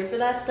have an ear for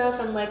that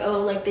stuff. I'm like,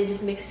 oh, like they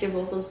just mixed your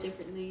vocals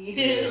differently.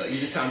 Yeah, like you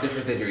just sound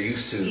different than you're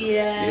used to.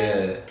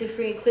 Yeah,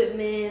 different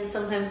equipment.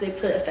 Sometimes they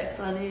put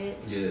effects on it.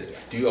 Yeah.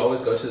 Do you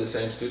always go to the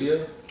same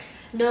studio?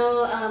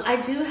 No,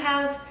 I do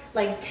have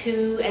like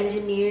 2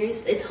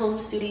 engineers. It's home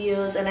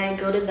studios, and I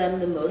go to them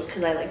the most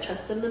because I like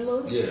trust them the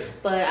most. Yeah.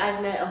 But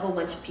I've met a whole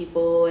bunch of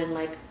people and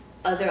like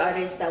other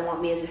artists that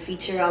want me as a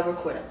feature. I'll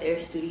record at their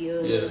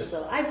studios. Yeah.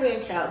 So I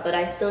branch out, but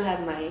I still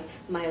have my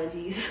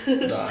OGs.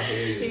 Nah, I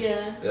hear you.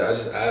 Yeah. I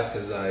just asked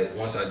because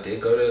once I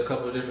did go to a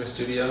couple of different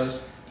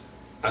studios,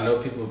 I know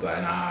people be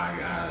like, nah, I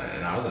got it.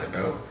 And I was like,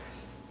 bro,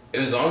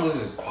 as long as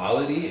it's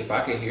quality, if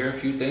I can hear a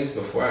few things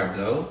before I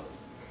go,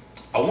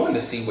 I wanted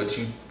to see what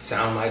you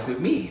sound like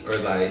with me, or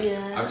like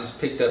I've just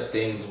picked up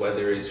things,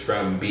 whether it's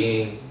from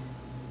being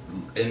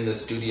in the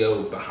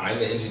studio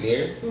behind the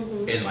engineer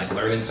and like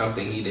learning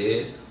something he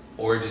did,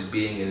 or just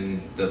being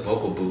in the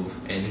vocal booth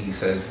and he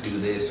says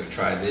do this or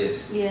try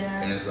this,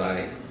 and it's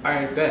like, all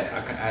right, bet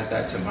I can add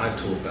that to my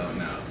tool belt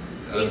now.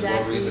 That's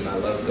one reason I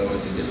love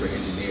going to different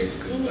engineers,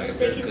 because it's like if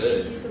they're they can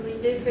good, teach you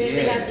something different.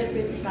 They have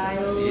different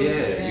styles.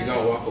 You're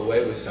gonna walk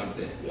away with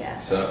something.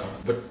 So,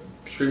 nice. but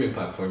streaming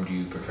platform do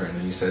you prefer?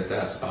 And you said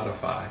that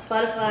Spotify.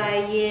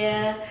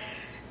 Yeah.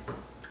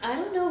 I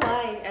don't know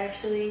why,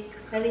 actually.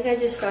 I think I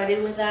just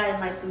started with that in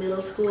like middle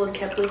school and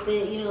kept with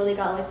it. You know, they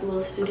got like the little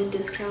student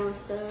discount and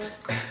stuff.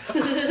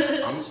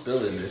 I'm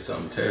spilling this,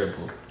 something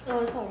terrible.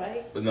 Oh, it's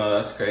alright. But no,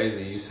 that's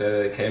crazy. You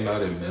said it came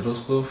out in middle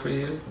school for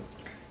you?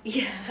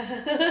 Yeah.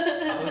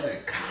 I was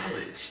in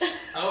college.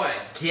 Oh my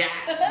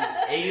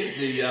God.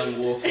 Aged a young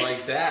wolf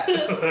like that.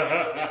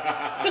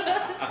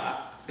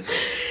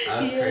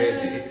 That's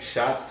crazy.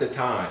 Shots to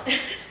time.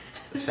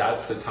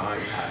 Shots to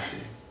time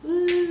passing.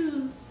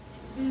 Woo.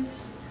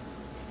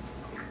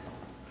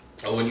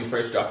 Oh, when you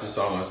first dropped a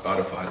song on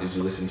Spotify, did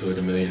you listen to it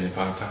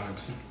 1,000,005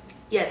 times?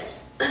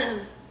 Yes.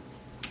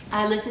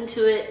 I listened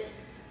to it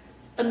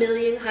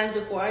 1,000,000 times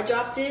before I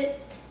dropped it,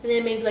 and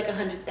then maybe like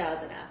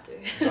 100,000 after.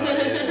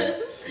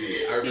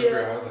 I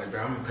remember I was like,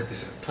 bro, I'm gonna put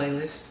this in a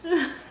playlist.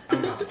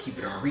 I'm about to keep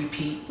it on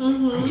repeat.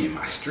 I'm getting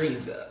my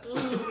streams up.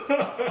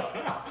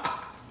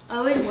 I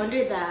always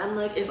wondered that. I'm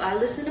like, if I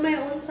listen to my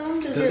own song,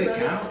 does it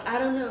count? I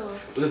don't know.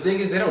 Well, the thing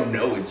is, they don't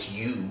know it's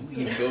you.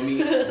 You feel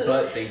me?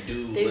 But they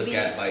do look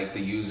at like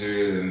the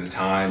users and the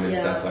time and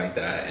stuff like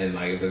that. And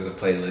like if there's a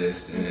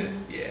playlist,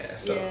 and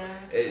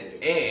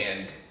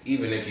and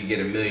even if you get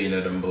 1,000,000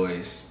 of them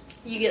boys,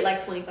 you get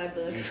like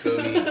 $25. You feel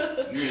me?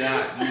 You're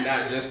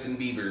not Justin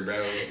Bieber,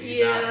 bro.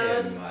 You're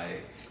not him.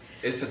 Like,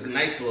 it's a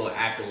nice little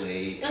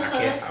accolade. I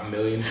can't.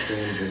 1,000,000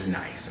 streams is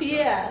nice.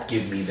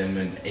 Give me them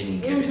in any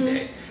given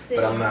day.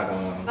 But I'm not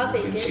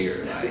gonna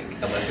cheer like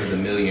unless there's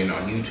 1,000,000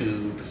 on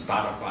YouTube,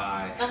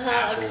 Spotify,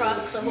 Apple,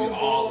 across the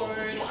whole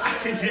board,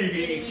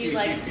 getting you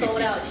like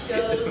sold out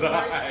shows,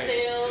 merch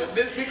sales.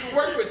 We can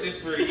work with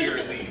this for a year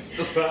at least.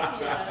 It's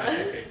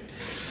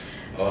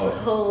a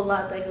whole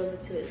lot that goes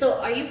into it. So,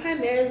 are you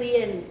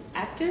primarily an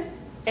actor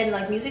and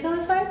like music on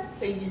the side,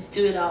 or you just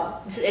do it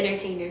all, just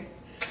entertainer?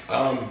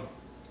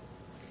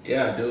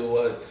 Yeah, I do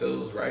what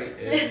feels right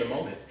in the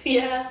moment.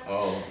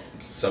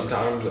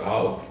 Sometimes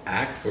I'll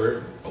act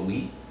for a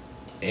week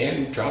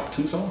and drop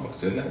 2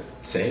 songs in that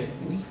same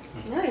week.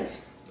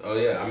 Nice. Oh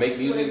yeah, I make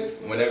music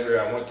whenever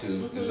I want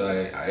to, because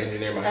I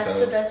engineer myself. That's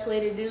the best way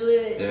to do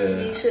it.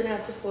 Yeah. You shouldn't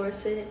have to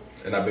force it.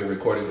 And I've been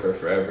recording for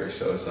forever,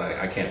 so it's like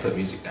I can't put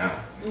music down.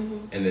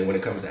 And then when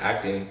it comes to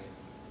acting,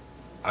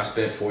 I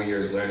spent 4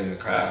 years learning the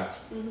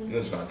craft. I'm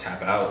just gonna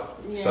tap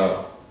out.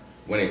 So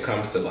when it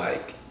comes to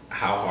like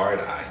how hard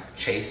I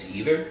chase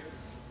either,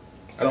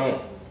 I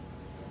don't.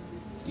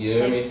 You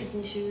know what I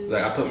mean?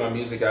 Like I put my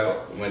music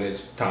out when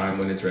it's time,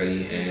 when it's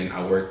ready, and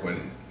I work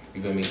when,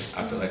 you feel me?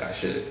 I feel like I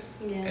should.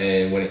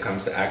 And when it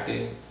comes to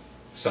acting,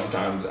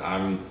 sometimes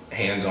I'm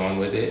hands-on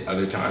with it.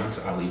 Other times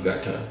I leave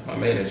that to my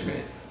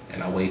management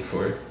and I wait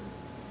for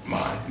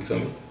my, you feel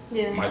me?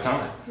 My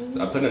time.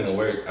 I put in the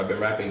work. I've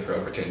been rapping for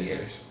over 10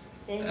 years.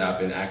 And I've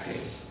been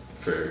acting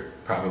for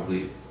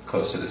probably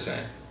close to the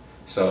same.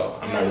 So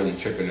I'm not really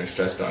tripping or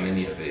stressed on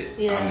any of it.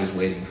 Yeah. I'm just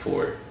waiting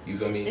for it. You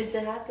feel me? It's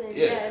to happen.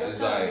 Yeah,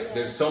 it's like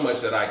there's so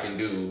much that I can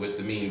do with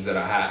the means that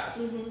I have.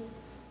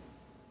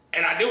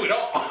 And I do it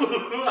all.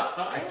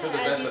 I do the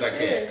best that I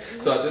can.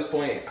 So at this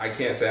point, I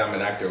can't say I'm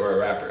an actor or a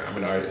rapper. I'm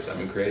an artist.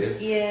 I'm a creative.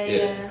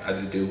 Yeah. I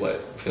just do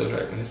what feels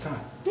right when it's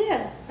time.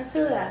 Yeah, I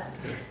feel that.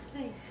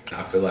 Nice.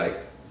 I feel like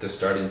the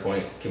starting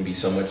point can be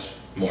so much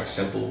more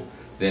simple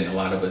than a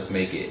lot of us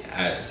make it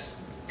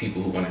as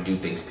people who want to do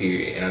things,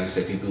 period. And I just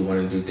say people who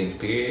want to do things,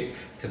 period,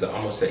 because I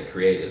almost say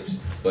creatives.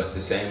 But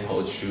the same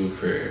holds true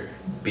for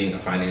being a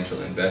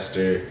financial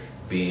investor,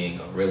 being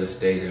a real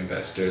estate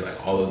investor,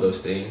 like all of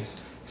those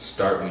things.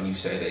 Start when you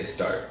say they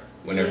start.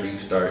 Whenever you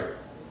start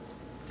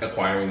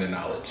acquiring the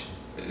knowledge.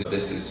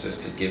 This is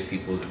just to give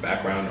people the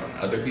background on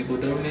other people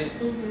doing it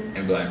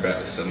and be like, bro,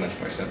 it's so much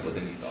more simple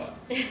than you thought.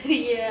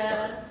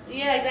 Yeah,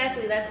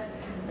 exactly. That's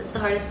the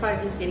hardest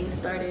part, just getting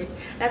started.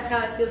 That's how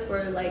I feel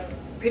for like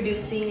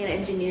producing and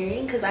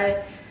engineering, because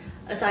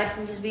aside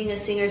from just being a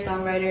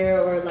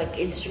singer-songwriter or like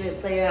instrument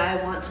player, I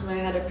want to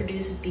learn how to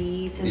produce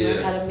beats and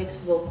learn how to mix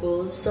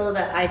vocals so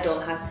that I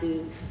don't have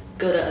to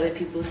go to other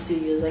people's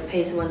studios, like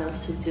pay someone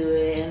else to do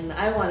it, and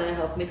I want to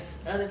help mix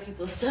other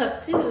people's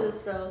stuff too.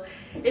 So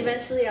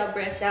eventually I'll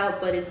branch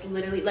out, but it's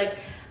literally like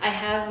I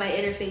have my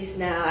interface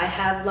now, I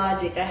have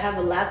Logic, I have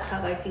a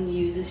laptop I can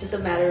use. It's just a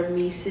matter of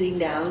me sitting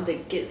down to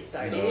get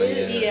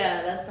started.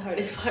 Yeah, that's the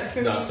hardest part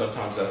for me.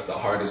 Sometimes that's the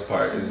hardest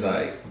part. Is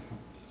like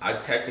I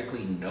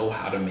technically know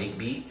how to make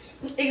beats.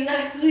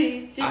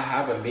 Exactly. Just I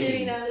have a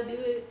sitting down to do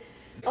it.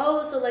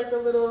 Oh, so like the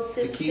little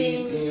synth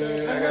thing.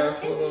 I got a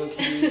full little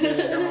keys, and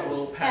I got my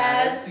little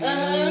pads.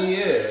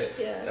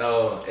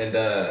 Oh, and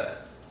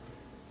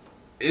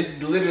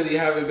it's literally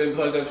haven't been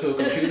plugged up to a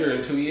computer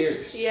in 2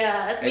 years.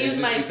 Yeah, that's me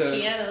with my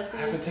piano too.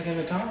 I haven't taken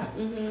the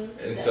time.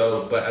 And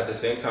so, but at the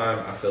same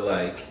time, I feel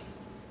like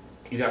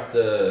you have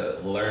to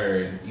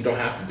learn. You don't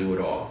have to do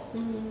it all.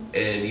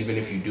 And even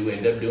if you do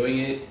end up doing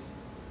it,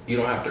 you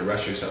don't have to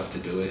rush yourself to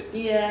do it.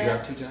 Yeah. You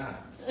have 2 jobs.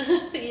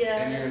 And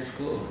you're in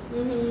school.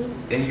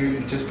 And you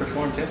just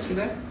performed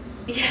yesterday?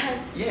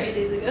 Yeah, just a few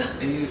days ago.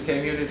 And you just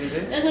came here to do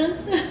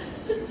this?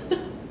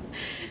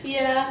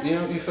 Yeah. You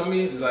know, you feel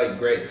me? It's like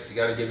grace. You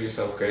gotta give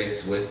yourself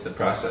grace with the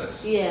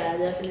process. Yeah,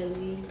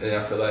 definitely. And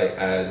I feel like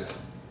as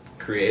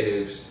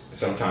creatives,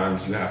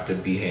 sometimes you have to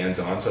be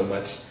hands-on so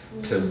much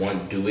to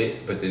 1, do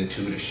it, but then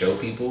 2, to show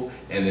people,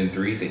 and then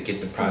 3, to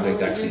get the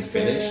project actually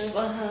finished,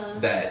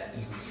 that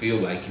you feel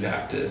like you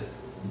have to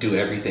do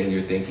everything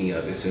you're thinking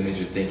of as soon as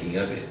you're thinking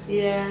of it.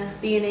 Yeah,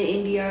 being an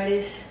indie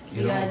artist,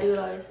 you gotta do it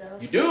all yourself.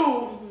 You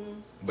do,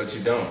 but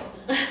you don't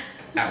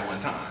at one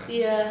time.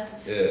 Yeah.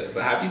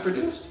 But have you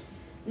produced?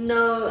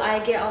 No, I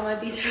get all my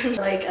beats from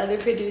like other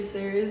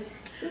producers.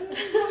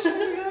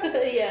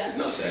 There's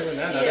no shame in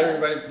that. Not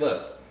everybody.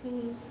 Look,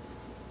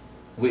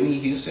 Whitney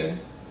Houston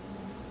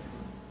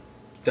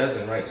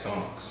doesn't write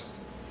songs.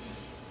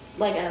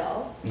 Like at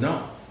all?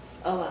 No.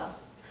 Oh wow.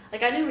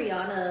 Like I knew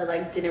Rihanna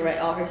like didn't write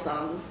all her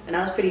songs, and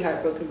I was pretty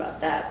heartbroken about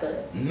that.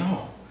 But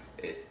no,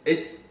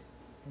 it's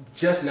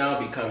just now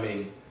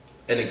becoming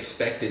an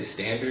expected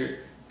standard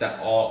that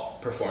all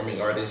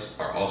performing artists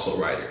are also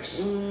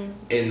writers. And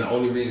the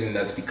only reason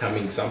that's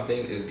becoming something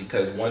is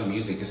because one,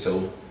 music is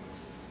so,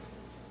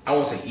 I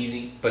won't say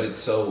easy, but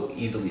it's so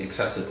easily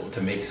accessible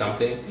to make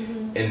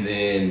something. And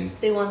then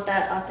they want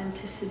that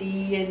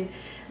authenticity and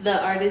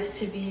the artist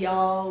to be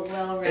all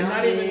well-rounded. And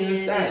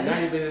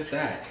not even just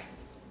that.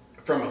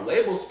 From a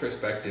label's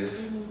perspective,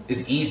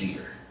 it's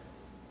easier.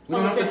 We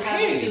don't have to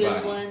pay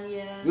anybody.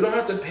 We don't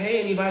have to pay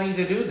anybody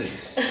to do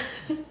this.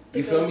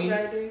 You feel me?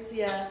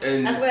 Ghostwriters,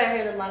 and that's where I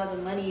heard a lot of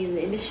the money in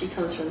the industry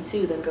comes from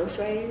too, the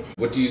ghostwriters.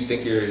 What do you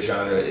think your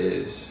genre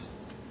is?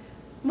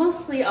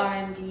 Mostly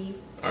R&B.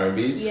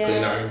 R&B? Just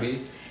clean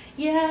R&B?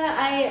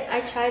 Yeah, I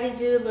try to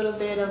do a little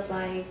bit of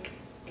like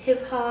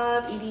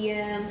hip-hop,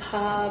 EDM,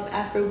 pop,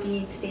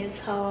 Afrobeats,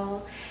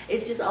 dancehall.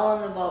 It's just all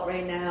in the vault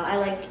right now. I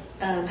like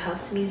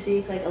house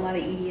music, like a lot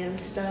of EDM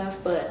stuff,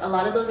 but a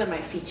lot of those are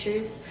my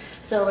features.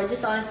 So it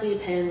just honestly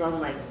depends on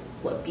like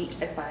what beat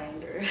I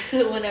find or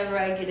whenever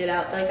I get it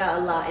out. But I got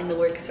a lot in the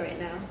works right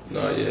now.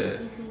 No,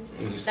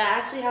 That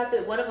actually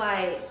happened. One of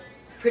my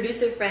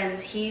producer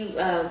friends, he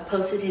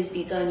posted his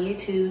beats on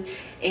YouTube,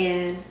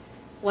 and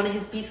one of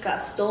his beats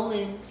got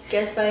stolen.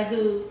 Guess by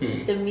who?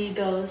 The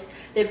Migos.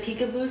 Their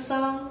Peekaboo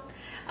song.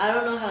 I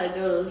don't know how it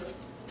goes.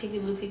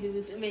 Peekaboo,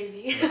 peekaboo,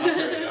 maybe. I've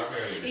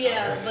heard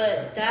it.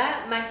 But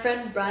that, my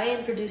friend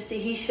Brian produced it.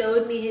 He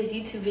showed me his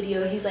YouTube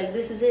video. He's like,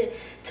 this is it.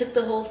 Took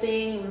the whole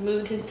thing,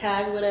 removed his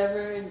tag,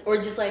 whatever. Or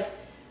just like,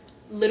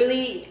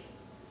 literally,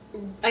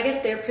 I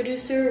guess their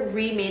producer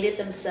remade it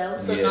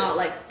themselves. So not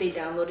like they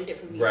downloaded it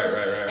from YouTube.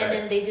 Right. And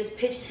then they just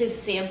pitched his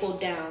sample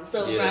down.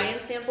 So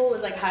Brian's sample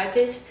was like high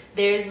pitched.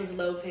 Theirs was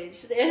low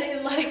pitched. And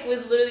it like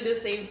was literally the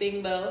same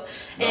thing though.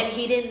 No. And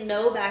he didn't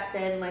know back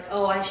then like,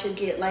 oh, I should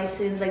get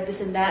licensed like this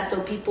and that.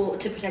 So people,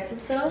 to protect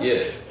himself.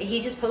 He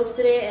just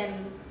posted it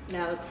and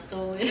now it's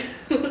stolen.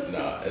 And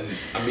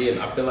I mean,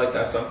 I feel like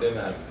that's something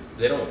that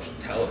they don't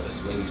tell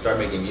us when you start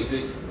making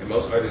music, and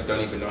most artists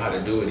don't even know how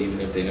to do it, even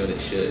if they know they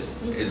should.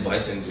 Is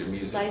license your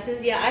music.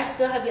 License, yeah. I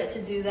still have yet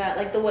to do that.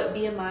 Like the what,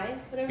 BMI,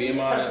 whatever.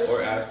 BMI or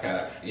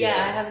ASCAP.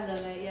 Yeah, I haven't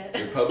done that yet.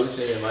 You're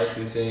publishing and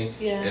licensing,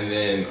 yeah. And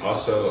then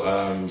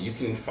also you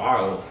can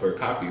file for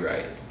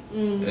copyright.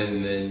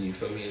 And then you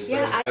feel me?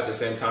 Yeah, at the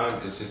same time,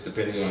 it's just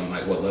depending on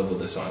like what level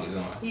the song is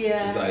on.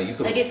 Yeah, it's like you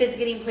could, like if it's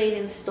getting played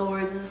in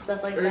stores and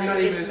stuff like that. Not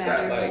it even gets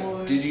that. Like,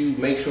 more. did you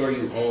make sure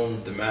you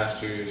own the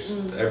masters,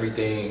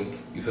 everything?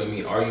 You feel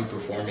me? Are you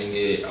performing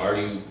it? Are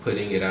you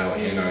putting it out?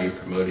 And are you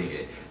promoting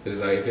it?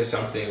 Because like if it's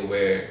something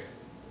where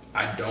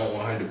I don't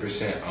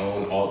 100%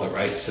 own all the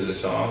rights to the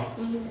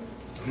song,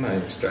 I'm not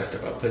even stressed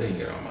about putting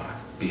it on my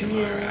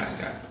BMI or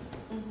ASCAP.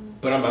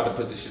 But I'm about to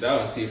put this shit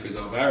out and see if it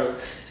go viral.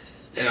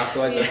 And I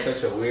feel like that's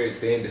such a weird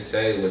thing to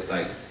say with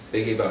like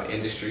thinking about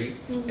industry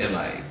and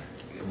like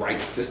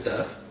rights to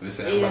stuff. I'm about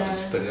to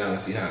just put it out and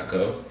see how it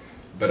go.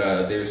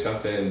 But there's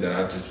something that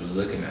I just was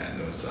looking at and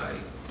it was like,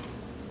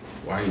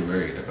 why are you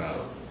worried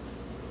about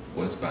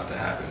what's about to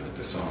happen with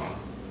the song?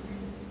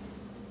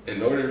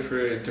 In order for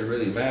it to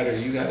really matter,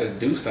 you gotta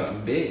do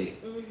something big.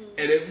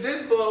 And if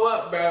this blow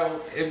up,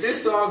 bro, if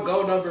this song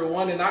go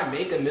 #1 and I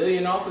make $1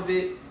 million off of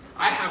it,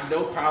 I have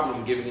no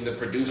problem giving the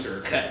producer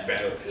a cut,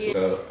 bro.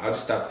 So I'll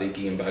just stop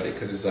thinking about it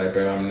because it's like,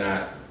 bro, I'm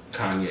not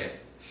Kanye.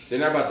 They're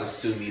not about to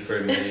sue me for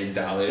 $1 million.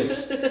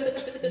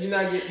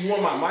 You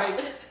want my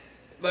mic?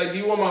 Like, do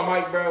you want my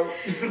mic, bro?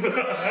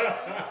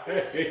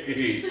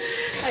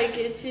 I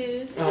get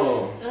you.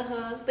 Oh.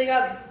 They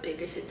got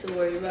bigger shit to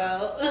worry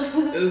about.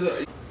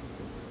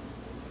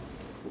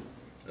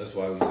 That's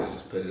why we said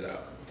just put it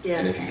out. Yeah.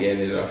 And if you're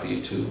getting it off of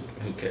YouTube,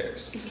 who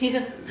cares?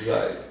 Yeah. It's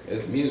like,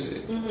 it's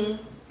music.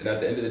 And at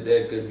the end of the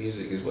day, good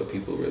music is what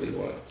people really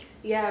want.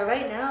 Yeah,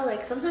 right now,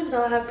 like sometimes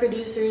I'll have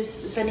producers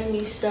sending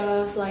me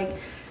stuff. Like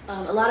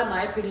a lot of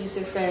my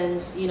producer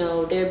friends, you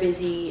know, they're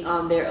busy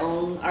on their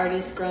own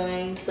artist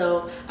grind,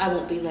 so I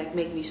won't be like,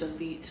 make me some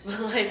beats.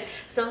 But like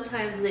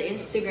sometimes the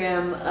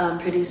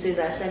Instagram producers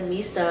that send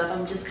me stuff,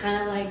 I'm just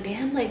kind of like,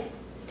 damn, like,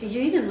 did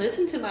you even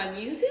listen to my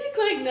music?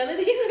 Like none of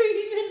these are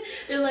even.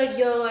 They're like,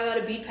 yo, I got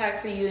a beat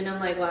pack for you, and I'm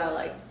like, wow,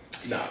 like.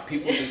 Nah,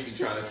 people just be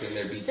trying to send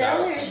their beats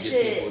Sell out to their get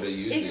shit. people to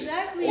use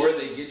Exactly. it. Or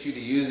they get you to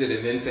use it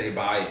and then say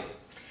buy it.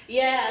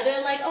 Yeah,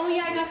 they're like, oh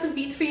yeah, I got some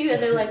beats for you.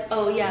 And they're like,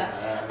 oh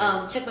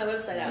yeah, check my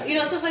website out. You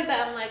know, stuff like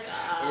that. I'm like,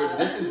 Or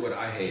this is what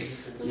I hate.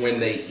 When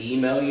they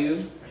email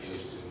you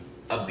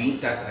a beat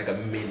that's like a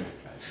minute.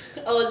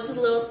 Oh, just a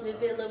little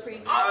snippet, a little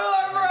preview. I'm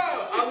like,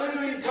 bro, I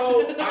literally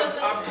told,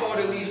 I've told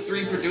at least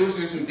 3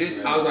 producers who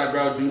did, I was like,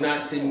 bro, do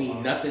not send me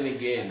nothing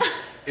again.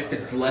 If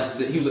it's less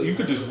than, he was like, you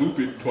could just loop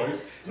it twice.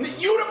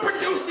 You the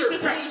producer,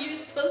 bruh. You're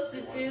supposed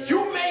to do.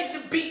 You made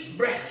the beat,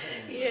 bruh.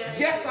 Yeah.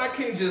 Yes, I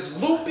can just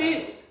loop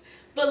it.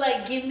 But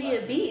like, give me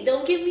a beat.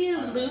 Don't give me a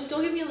loop.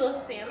 Don't give me a little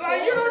sample.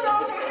 Like, you don't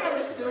know if I have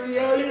a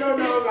studio. You don't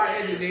know if I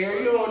engineer.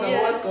 You don't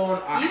know what's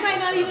going on. You might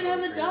not even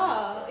have a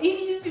DAW. You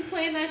can just be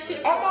playing that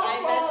shit on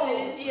from my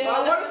phone. iMessage. Yeah.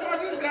 Like, what if I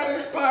just got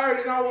inspired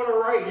and I want to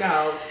write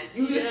now?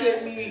 You just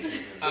sent me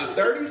a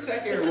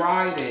 30-second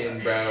ride in,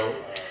 bro.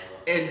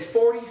 And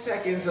 40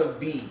 seconds of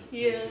beat.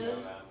 Yeah.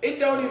 It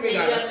don't even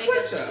gotta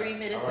switch up. 3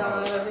 minutes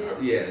out of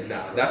it. Yeah,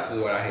 nah, that's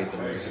what I hate the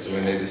most is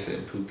when they just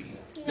send poopy.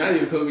 Not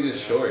even poopy,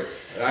 just short.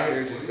 And I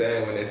hear what you're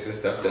saying when they send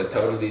stuff that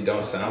totally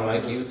don't sound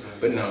like you,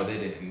 but no, they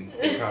didn't.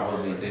 They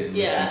probably didn't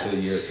listen to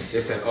your. They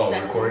said, oh,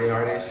 recording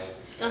artist.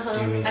 Do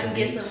you mean I can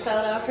get some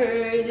clout off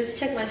her. Just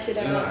check my shit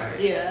out.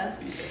 Yeah.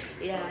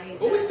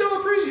 But we still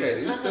appreciate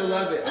it. We still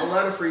love it. I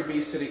love the free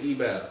beats to the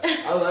email.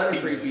 I love the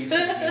free beats to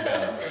the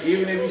email.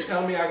 Even if you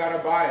tell me I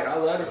gotta buy it, I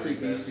love the free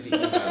beats to the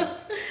email.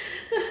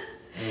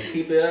 And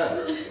keep it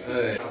up.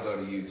 I'll go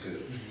to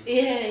YouTube.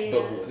 Yeah.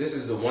 But this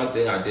is the one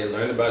thing I did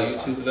learn about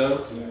YouTube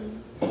though,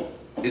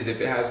 is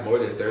if it has more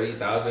than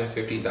 30,000,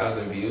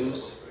 50,000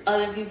 views,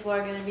 other people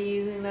are gonna be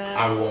using that.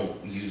 I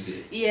won't use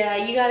it. Yeah,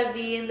 you gotta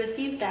be in the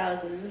few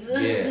thousands.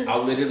 Yeah,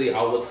 I'll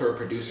look for a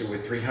producer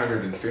with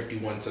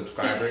 351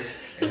 subscribers,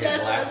 and his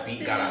last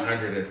beat got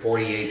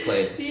 148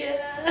 plays.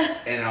 Yeah.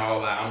 And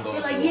I'm going.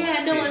 We're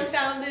like, no one's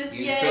found this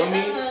yet. You feel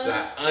me?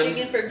 Like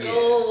digging for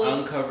gold.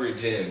 Uncovered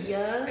gems.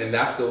 Yeah. And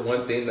that's the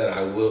one thing that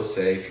I will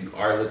say if you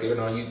are looking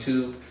on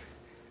YouTube.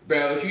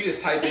 Bro, if you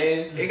just type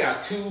in, it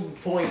got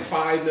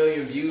 2.5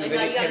 million views. Like, and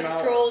now it you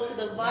gotta scroll to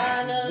the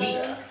bottom. Week.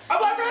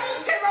 I'm like, bro,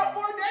 this came out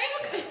 4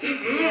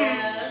 days.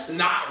 Yeah.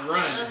 Not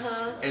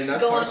run. And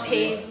that's go on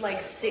page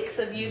like 6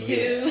 of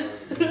YouTube.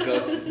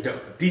 Yeah. go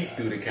deep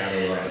through the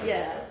catalog.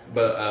 Yeah.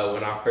 But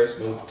when I first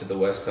moved to the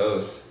West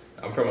Coast,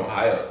 I'm from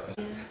Ohio.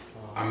 Yeah.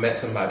 I met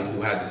somebody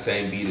who had the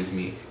same beat as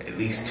me at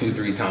least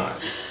 2-3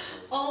 times.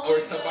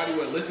 Or somebody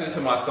would listen to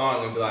my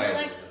song and be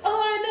like,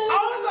 oh, I know. I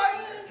was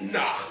like,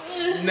 nah.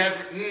 Never,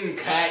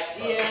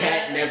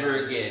 cat,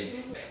 never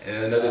again.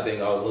 And another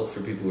thing, I'll look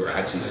for people who are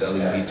actually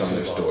selling beats on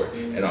their store,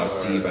 and I'll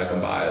see if I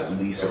can buy a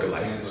lease or a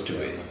license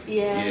to it.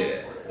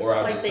 Yeah. Or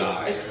I'll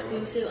decide. The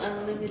exclusive,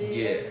 unlimited.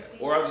 Yeah.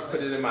 Or I'll just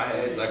put it in my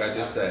head, like I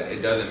just said,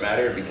 it doesn't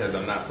matter because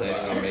I'm not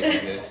planning on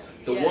making this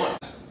the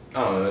once.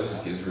 I don't know, it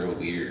just gets real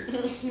weird.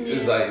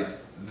 It's like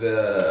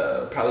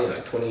probably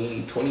like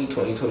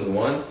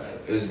 2021,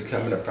 it was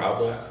becoming a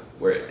problem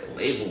where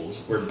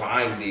labels were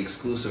buying the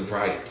exclusive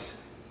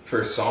rights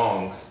for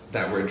songs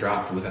that were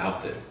dropped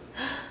without them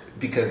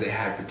because they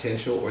had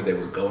potential or they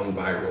were going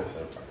viral.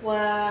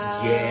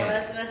 Wow, yeah,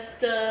 that's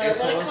messed up. And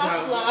so What a it's cock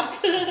like, block.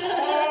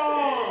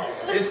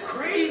 oh, it's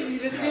crazy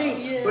to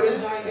think, Yeah. but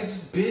it's like, this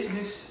is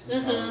business.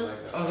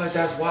 I was like,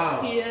 that's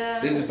wild. Yeah,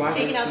 This is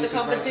taking out the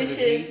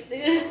competition.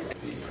 The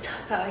It's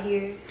tough out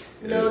here.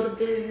 Know the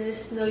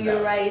business, know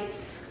your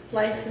rights,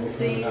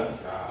 licensing,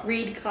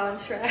 read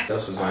contracts.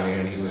 Else was on here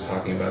and he was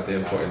talking about the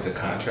importance of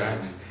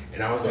contracts,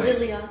 and I was Was like,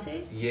 it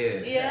Leonte? yeah,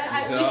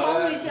 Yeah, You we saw follow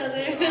that? each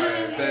other. All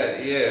right,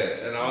 bet,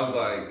 yeah, and I was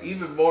like,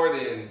 even more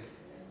than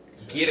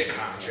get a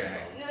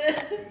contract,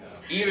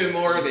 even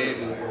more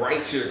than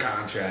write your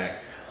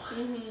contract,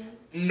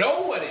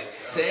 know what it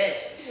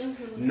says.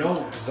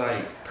 No, it's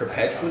like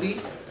perpetuity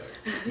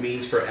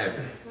means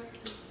forever.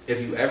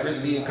 If you ever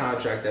see a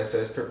contract that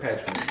says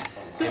perpetuity,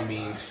 it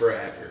means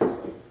forever.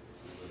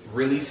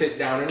 Really sit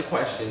down and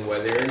question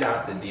whether or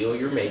not the deal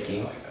you're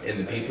making and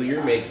the people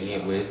you're making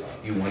it with,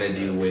 you want to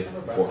deal with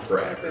for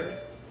forever.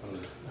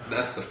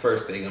 That's the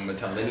first thing I'm going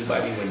to tell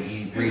anybody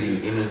when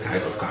reading any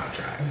type of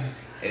contract.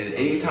 And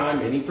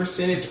anytime any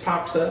percentage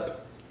pops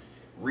up,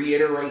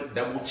 reiterate,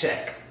 double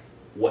check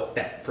what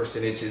that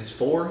percentage is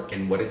for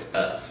and what it's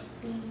of.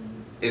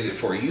 Is it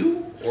for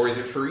you or is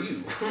it for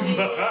you?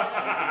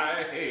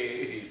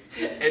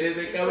 And is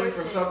it coming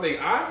from something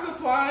I'm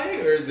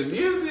supplying, or the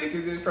music?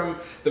 Is it from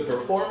the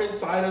performance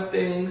side of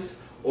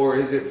things, or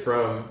is it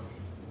from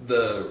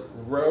the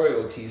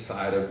royalty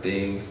side of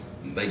things,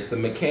 like the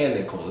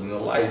mechanical and the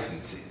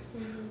licensing?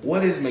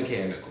 What is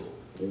mechanical?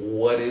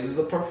 What is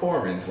the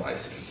performance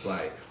license?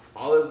 Like,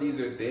 all of these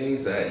are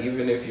things that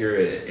even if you're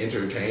an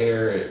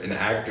entertainer, an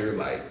actor,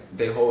 like,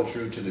 they hold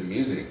true to the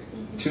music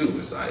too.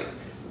 It's like,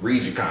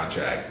 read your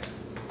contract,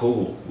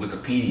 Google,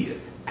 Wikipedia,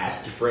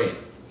 ask your friend.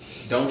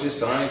 Don't just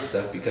sign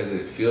stuff because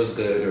it feels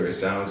good or it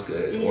sounds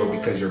good, or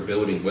because you're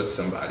building with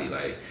somebody.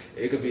 Like,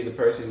 it could be the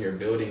person you're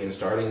building and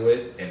starting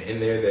with, and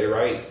in there they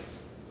write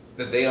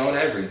that they own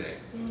everything.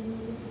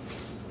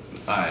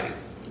 Like,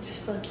 Just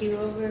fuck you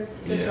over,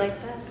 just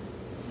like that.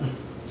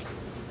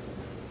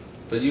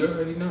 But you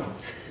already know.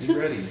 You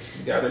ready.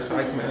 She got her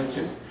psych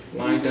manager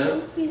lined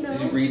up. You know.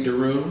 She read the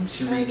room.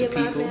 She read the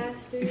people. I get my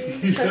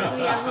master's. Trust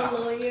me, I'm a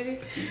lawyer.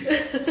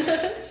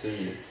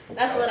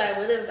 That's what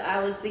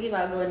I was thinking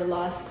about going to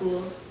law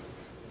school.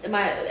 And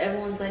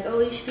everyone's like, oh,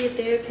 you should be a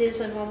therapist.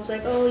 My mom's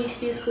like, oh, you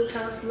should be a school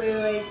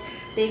counselor. Like,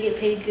 they get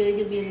paid good.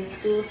 You'll be in the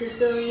school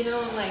system, you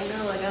know? I'm like,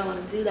 no, like, I don't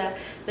want to do that.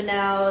 But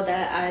now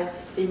that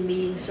I've been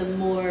meeting some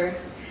more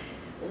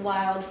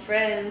wild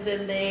friends,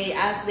 and they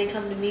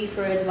come to me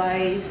for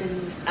advice,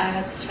 and I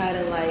had to try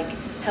to like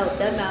help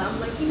them out.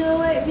 I'm like, you know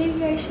what,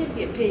 maybe I should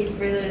get paid for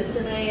this,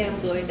 and I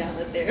am going down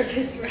the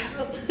therapist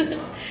route.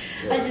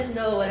 I just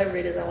know whatever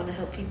it is, I want to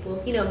help people,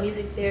 you know,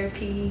 music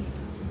therapy,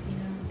 you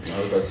know. I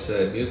was about to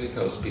say, music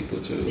helps people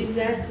too.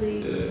 Exactly.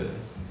 Yeah.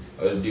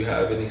 Do you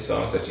have any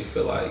songs that you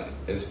feel like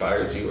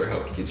inspired you or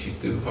helped get you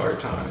through hard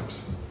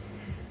times?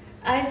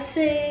 I'd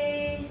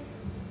say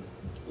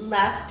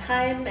Last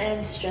Time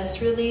and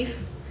Stress Relief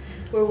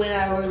were when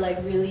I were like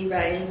really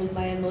riding with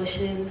my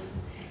emotions.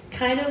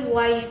 Kind of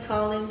Why You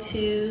Calling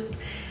too.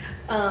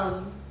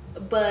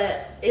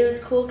 But it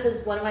was cool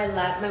because one of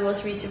my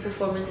most recent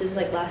performances,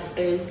 like last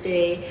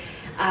Thursday,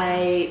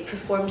 I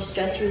performed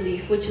Stress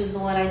Relief, which was the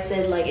one I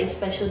said like it's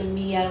special to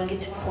me. I don't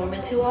get to perform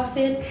it too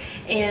often.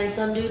 And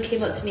some dude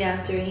came up to me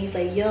after and he's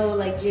like, yo,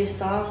 like your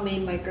song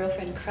made my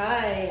girlfriend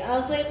cry. I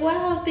was like,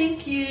 wow,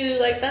 thank you.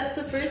 Like that's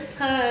the first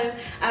time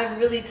I've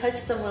really touched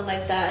someone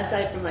like that,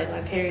 aside from like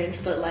my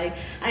parents. But like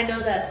I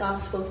know that song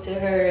spoke to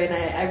her, and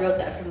I wrote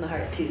that from the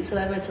heart too. So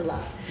that meant a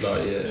lot.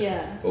 Oh yeah.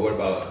 Yeah. But what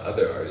about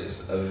other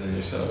artists other than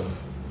yourself?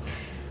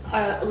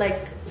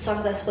 Like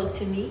songs that spoke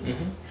to me.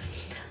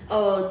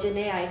 Oh,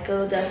 Janae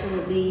Aiko,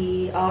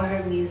 definitely. All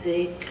her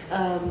music.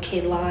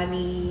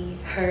 Kehlani,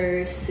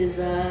 her,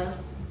 SZA.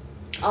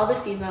 All the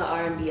female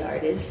R&B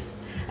artists.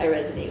 I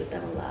resonate with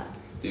them a lot.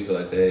 Do you feel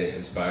like they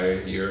inspire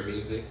your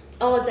music?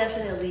 Oh,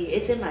 definitely.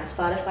 It's in my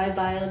Spotify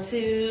bio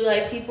too.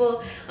 Like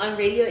people on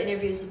radio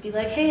interviews would be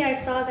like, hey, I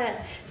saw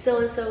that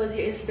so-and-so was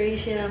your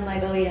inspiration. I'm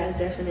like, oh yeah,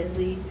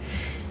 definitely.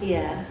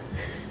 Yeah.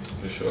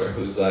 For sure.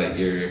 Who's like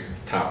your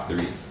top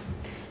three?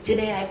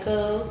 Janae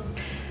Aiko,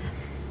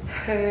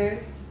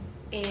 her,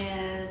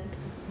 and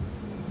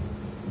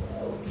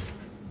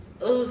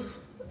oh,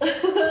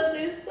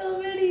 there's so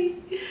many.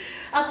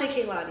 I'll say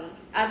Kehlani.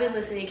 I've been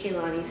listening to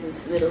Kehlani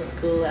since middle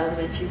school,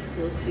 elementary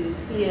school too.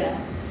 Yeah,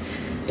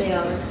 they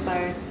all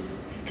inspired me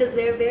because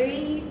they're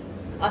very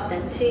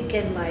authentic,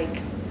 and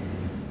like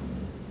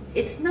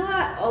it's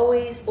not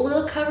always, well,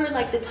 they'll cover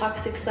like the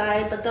toxic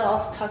side, but they'll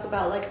also talk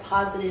about like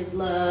positive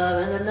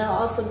love, and then they'll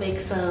also make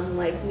some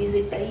like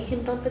music that you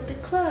can bump at the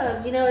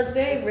club. You know, it's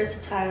very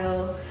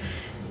versatile.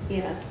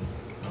 Yeah.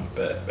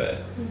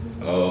 Bet.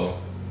 Oh,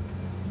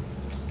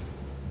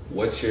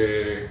 what's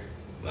your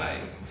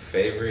like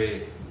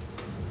favorite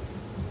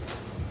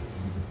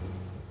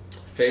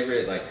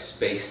favorite like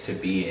space to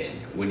be in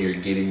when you're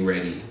getting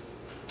ready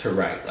to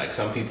write? Like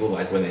some people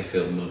like when they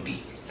feel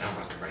moody, I'm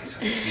about to write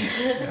something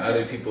deep. And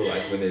other people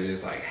like when they're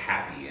just like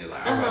happy and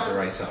like I'm about to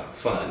write something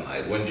fun.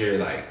 Like when's your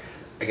like,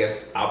 I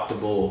guess,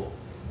 optimal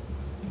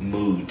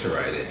mood to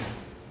write in?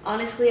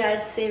 Honestly,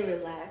 I'd say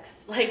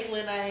relax. Like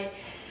when I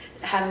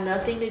have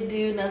nothing to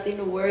do, nothing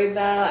to worry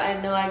about, I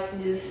know I can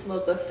just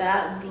smoke a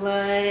fat blunt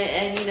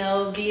and, you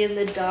know, be in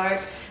the dark,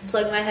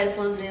 plug my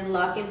headphones in,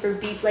 lock in for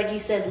beats, like you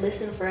said,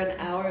 listen for an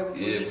hour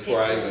before you pick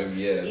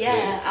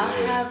them.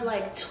 I'll have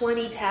like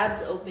 20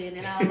 tabs open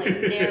and I'll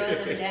like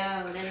narrow them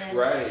down, and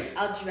then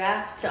I'll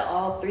draft to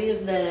all 3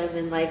 of them,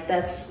 and like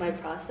that's my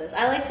process.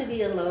 I like to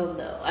be alone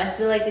though. I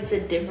feel like it's a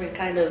different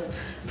kind of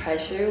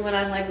pressure when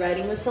I'm like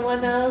writing with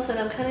someone else, and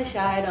I'm kind of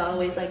shy to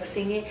always like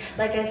sing it.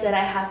 Like I said,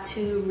 I have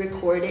to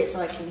record it so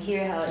I can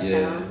hear how it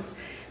sounds.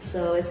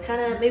 So it's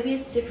kind of, maybe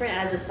it's different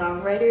as a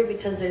songwriter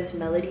because there's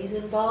melodies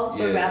involved,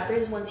 but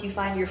rappers, once you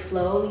find your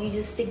flow, you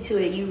just stick to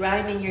it. You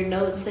rhyme in your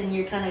notes and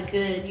you're kind of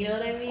good, you know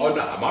what I mean? Oh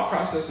no, my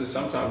process is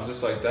sometimes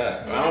just like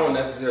that. I don't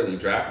necessarily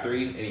draft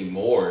 3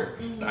 anymore.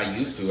 I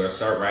used to. I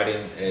start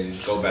writing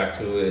and go back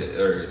to it,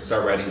 or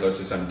start writing, go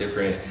to something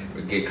different,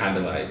 or get kind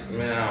of like,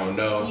 man, I don't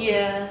know.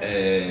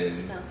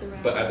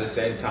 And but at the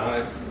same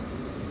time,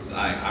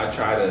 I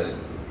try to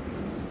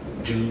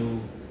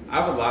do, I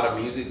have a lot of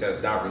music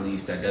that's not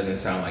released that doesn't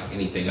sound like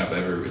anything I've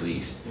ever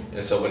released.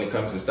 And so when it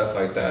comes to stuff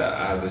like that,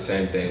 I have the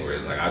same thing where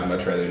it's like, I'd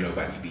much rather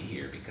nobody be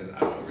here because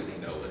I don't really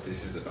know what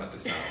this is about to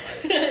sound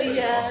like. But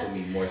it's also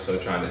me more so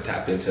trying to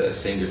tap into a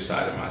singer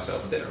side of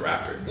myself than a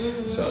rapper.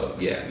 So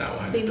yeah, not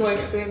 100%. Be more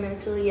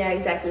experimental,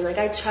 exactly. Like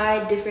I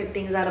try different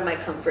things out of my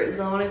comfort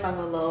zone if I'm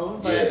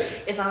alone, but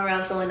if I'm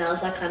around someone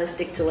else, I kind of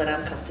stick to what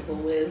I'm comfortable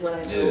with, what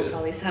I know will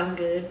probably sound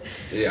good.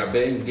 Yeah, I've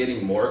been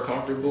getting more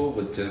comfortable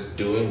with just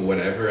doing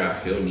whatever I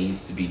feel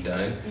needs to be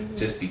done,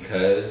 just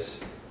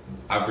because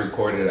I've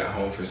recorded at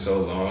home for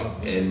so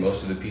long, and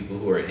most of the people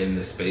who are in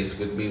the space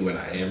with me when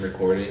I am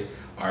recording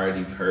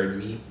already heard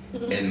me,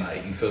 and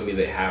like, you feel me,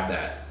 they have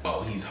that,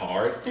 oh, he's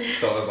hard.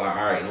 So I was like,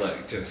 all right,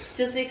 look, just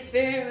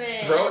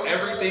experiment, throw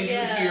everything you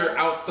hear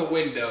out the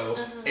window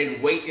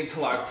and wait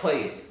until I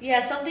play it.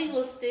 Yeah, something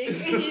will stick.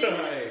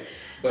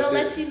 But they'll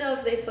let you know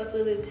if they fuck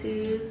with it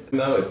too.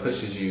 No, it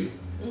pushes you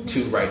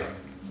to write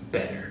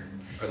better,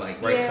 or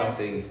like write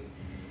something.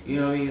 You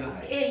know what I mean?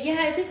 Like,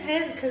 it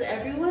depends, because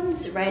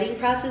everyone's writing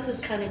process is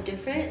kind of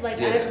different. Like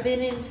I've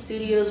been in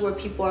studios where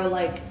people are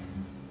like,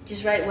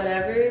 just write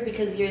whatever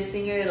because you're a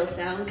singer, it'll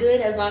sound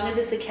good as long as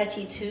it's a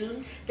catchy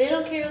tune. They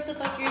don't care what the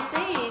fuck you're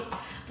saying.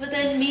 But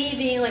then me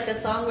being like a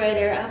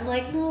songwriter, I'm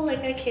like, no, like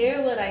I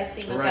care what I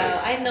sing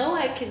about. I know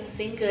I can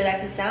sing good, I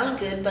can sound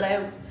good, but I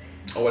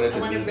want to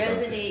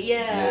resonate.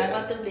 I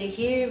want them to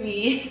hear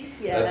me.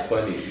 That's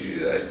funny.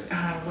 Like,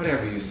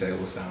 whatever you say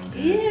will sound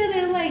good. Yeah,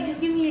 they're like,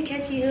 just give me a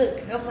catchy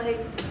hook. I'm like,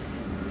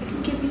 I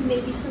can give you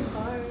maybe some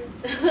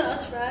bars.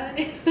 I'll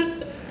try.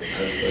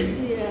 That's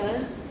funny.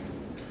 Yeah.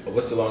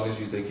 What's the longest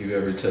you think you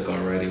ever took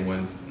on writing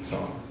one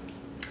song?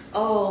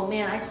 Oh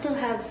man, I still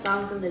have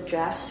songs in the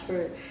drafts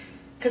for,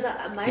 because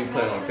my Do you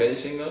plan on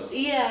finishing those?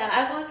 Yeah,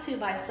 I want to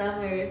by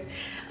summer.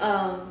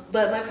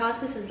 But my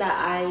process is that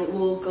I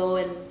will go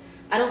and,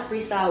 I don't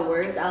freestyle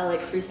words, I'll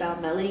like freestyle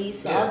melodies.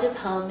 So I'll just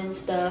hum and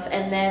stuff,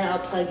 and then I'll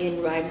plug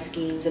in rhyme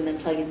schemes and then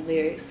plug in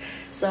lyrics.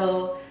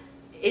 So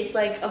it's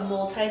like a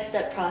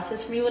multi-step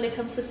process for me when it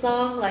comes to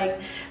song. Like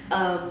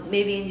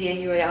maybe in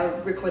January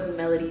I'll record the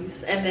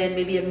melodies, and then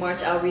maybe in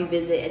March I'll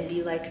revisit and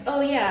be like, oh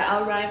yeah,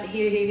 I'll rhyme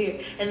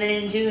here. And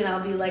then in June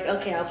I'll be like,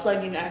 okay, I'll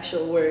plug in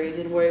actual words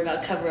and worry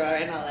about cover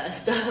art and all that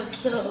stuff.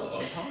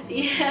 So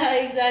yeah,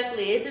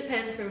 exactly. It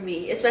depends for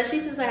me, especially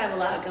since I have a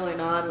lot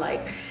going on.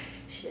 Like,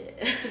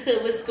 shit,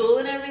 with school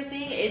and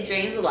everything, it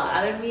drains a lot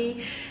out of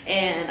me,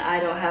 and I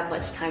don't have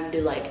much time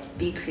to like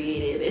be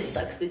creative. It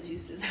sucks the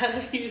juices out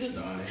of you.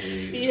 No, I hear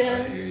you.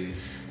 I hear you.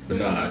 But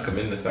no, I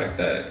commend the fact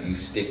that you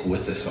stick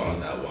with the song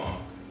that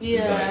long.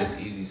 It's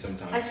easy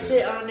sometimes. I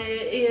sit on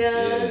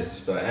it.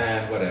 Just be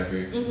like, whatever.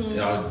 You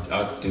know,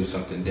 I'll do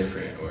something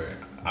different, or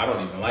I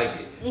don't even like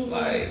it.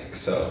 Like,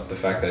 so the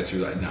fact that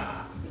you're like,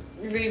 nah,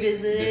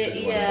 revisit this it.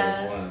 Is one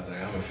of those ones.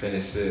 Like, I'm gonna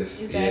finish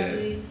this.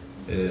 Exactly.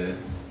 Yeah.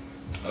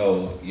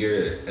 Oh,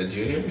 you're a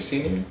junior or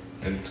senior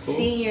in school?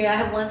 Senior. I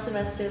have 1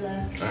 semester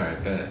left. All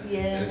right, bet.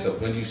 Yeah. And so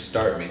when did you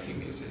start making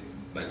music?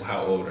 Like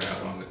how old or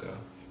how long ago?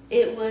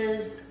 It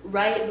was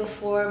right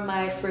before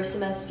my first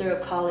semester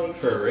of college.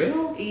 For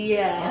real?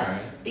 Yeah. All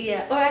right.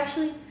 Yeah. Or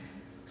actually,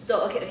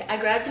 so okay, I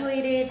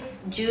graduated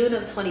June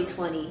of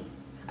 2020.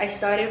 I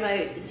started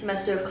my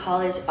semester of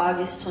college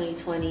August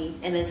 2020,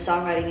 and then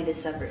songwriting in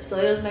December. So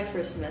it was my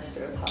first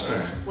semester of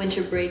college,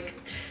 winter break.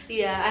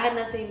 Yeah, I had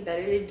nothing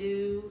better to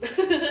do.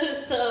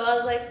 So I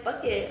was like,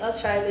 fuck it, I'll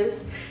try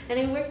this. And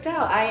it worked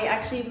out.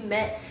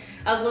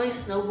 I was going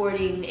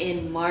snowboarding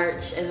in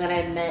March, and then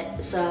I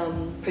met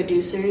some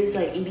producers,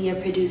 like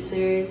EDM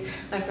producers,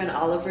 my friend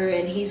Oliver,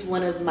 and he's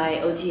one of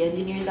my OG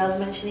engineers I was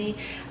mentioning.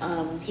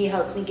 He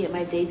helped me get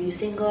my debut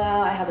single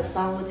out. I have a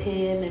song with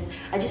him, and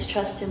I just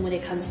trust him when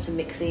it comes to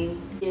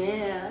mixing.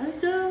 Yeah,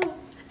 that's dope.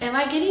 Am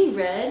I getting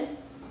red?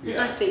 Is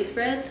my face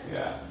red?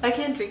 Yeah. I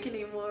can't drink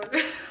anymore.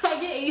 I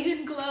get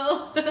Asian glow.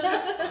 I was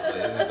like,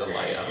 is it the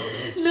light? I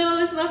don't know.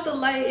 No, it's not the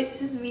light. It's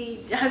just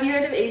me. Have you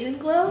heard of Asian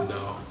glow?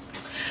 No.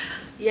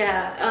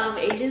 Yeah,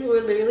 Asians were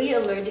literally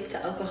allergic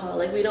to alcohol.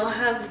 Like, we don't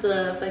have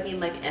the fucking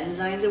like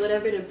enzymes or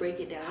whatever to break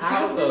it down.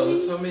 How though?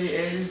 So many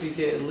Asians be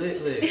getting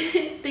lit.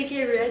 They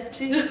get red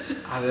too.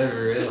 I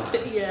never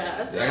realized.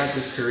 Yeah. I got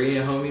this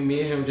Korean homie. Me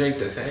and him drink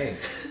the same.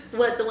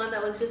 What, the one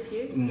that was just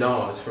here?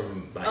 No, it's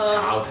from like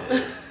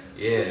childhood.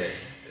 Yeah.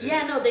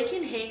 Yeah, no, they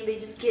can hang. They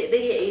get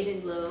Asian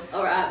glow.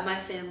 Or my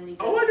family.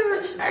 I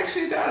wonder.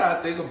 Actually, now that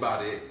I think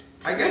about it,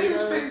 I guess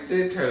his face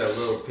did turn a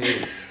little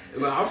pink.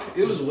 But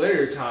it was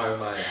winter time.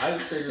 Like I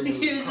just figured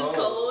it was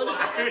cold.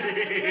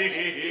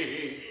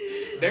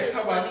 Next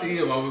time I see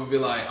him, I'm gonna be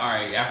like, all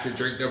right, after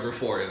drink number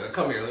 4, like,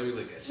 come here, let me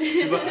look at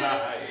you.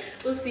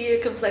 We'll see your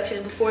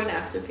complexion before and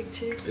after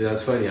picture. Yeah,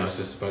 that's funny. I was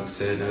just about to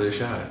say another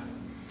shot.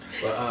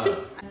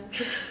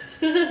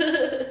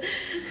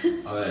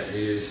 But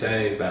you're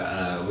saying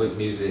that with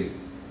music,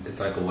 it's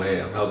like a way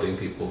of helping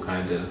people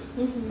kind of.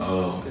 Mm-hmm.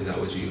 Oh, is that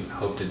what you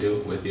hope to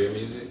do with your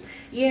music?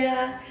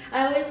 Yeah,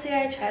 I always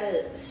say I try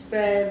to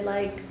spread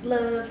like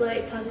love,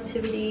 like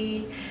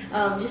positivity,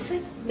 just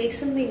like make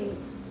something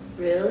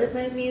real in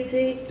my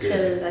music,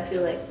 because I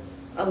feel like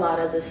a lot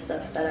of the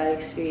stuff that I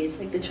experience,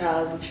 like the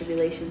trials and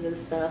tribulations and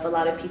stuff, a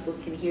lot of people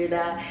can hear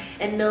that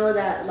and know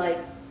that, like,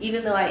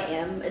 even though I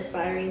am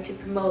aspiring to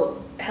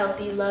promote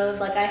healthy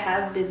love, like I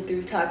have been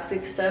through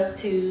toxic stuff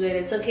too, and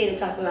it's okay to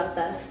talk about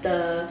that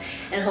stuff,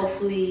 and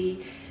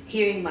hopefully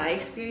hearing my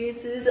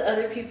experiences,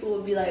 other people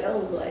will be like,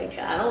 oh, like,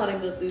 I don't want to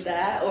go through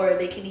that, or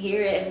they can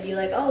hear it and be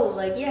like, oh,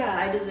 like, yeah,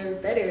 I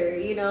deserve better,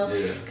 you know,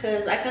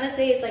 because I kind of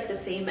say it's like the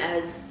same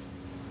as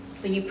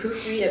when you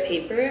proofread a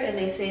paper and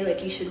they say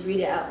like you should read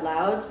it out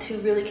loud to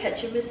really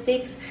catch your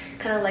mistakes,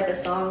 kind of like a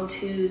song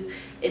too.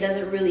 It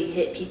doesn't really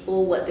hit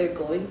people what they're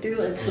going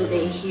through until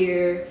they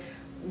hear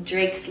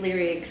Drake's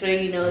lyrics, or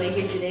they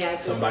hear Janae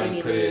Aiko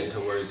singing put it into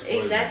words.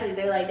 Exactly,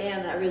 they're like,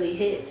 damn, that really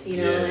hits, you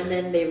know, and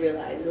then they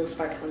realize it'll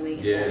spark something.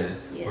 Yeah.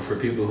 Or for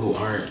people who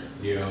aren't,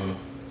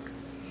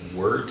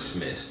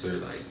 wordsmiths or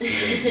like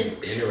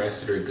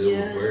interested or good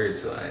with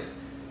words,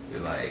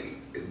 like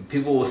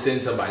people will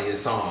send somebody a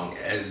song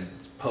as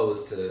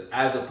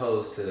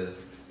opposed to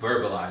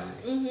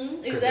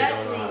verbalizing, because they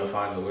don't know how to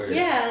find the words.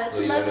 Yeah, it's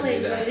a love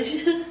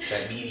language.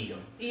 That medium.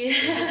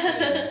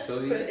 Yeah.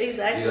 Feel me?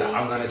 Exactly. You're like,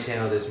 I'm gonna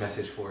channel this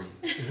message for you.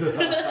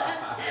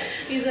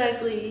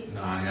 Exactly.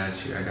 No, I got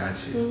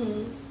you.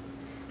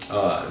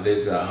 Mm-hmm.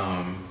 There's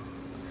I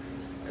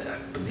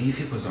believe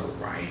he was a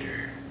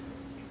writer.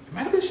 It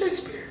might have been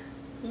Shakespeare.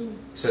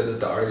 Said that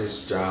the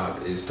artist's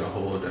job is to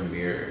hold a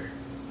mirror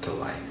to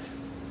life.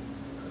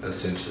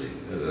 Essentially,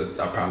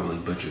 I probably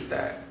butchered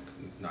that.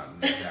 It's not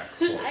an exact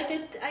quote. I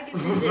get the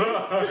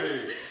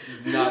gist.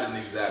 It's not an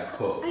exact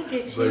quote. I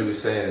get you. But he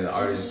was saying the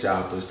artist's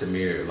job was to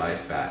mirror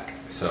life back.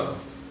 So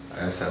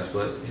I guess that's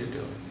what you're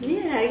doing.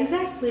 Yeah,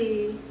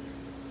 exactly.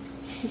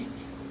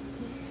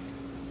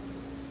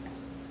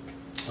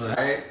 All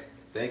right.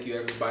 Thank you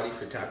everybody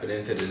for tapping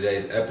into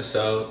today's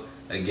episode.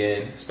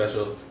 Again,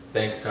 special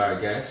thanks to our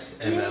guest,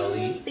 MLE.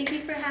 Yes, thank you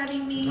for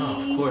having me.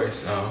 Oh, of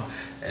course.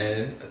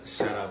 And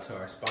shout out to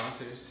our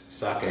sponsors,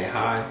 Sake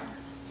High.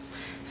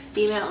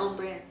 Female-owned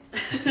brand.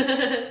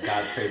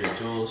 God's favorite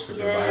jewels for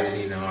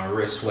providing, our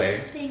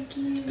wristwear. Thank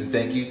you. And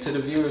thank you to the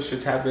viewers for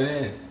tapping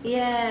in.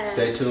 Yeah.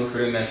 Stay tuned for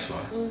the next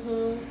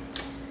one.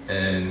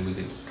 And we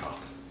can just talk.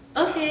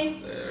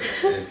 Okay.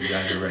 If you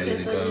guys are ready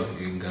to go,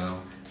 you can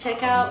go.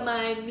 Check out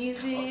my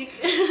music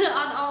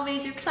on all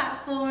major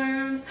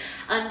platforms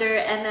under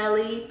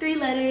MLE, 3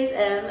 letters,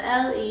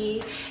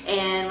 MLE,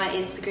 and my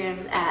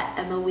Instagram's at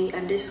MOE_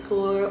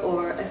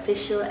 or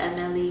official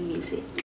MLE music.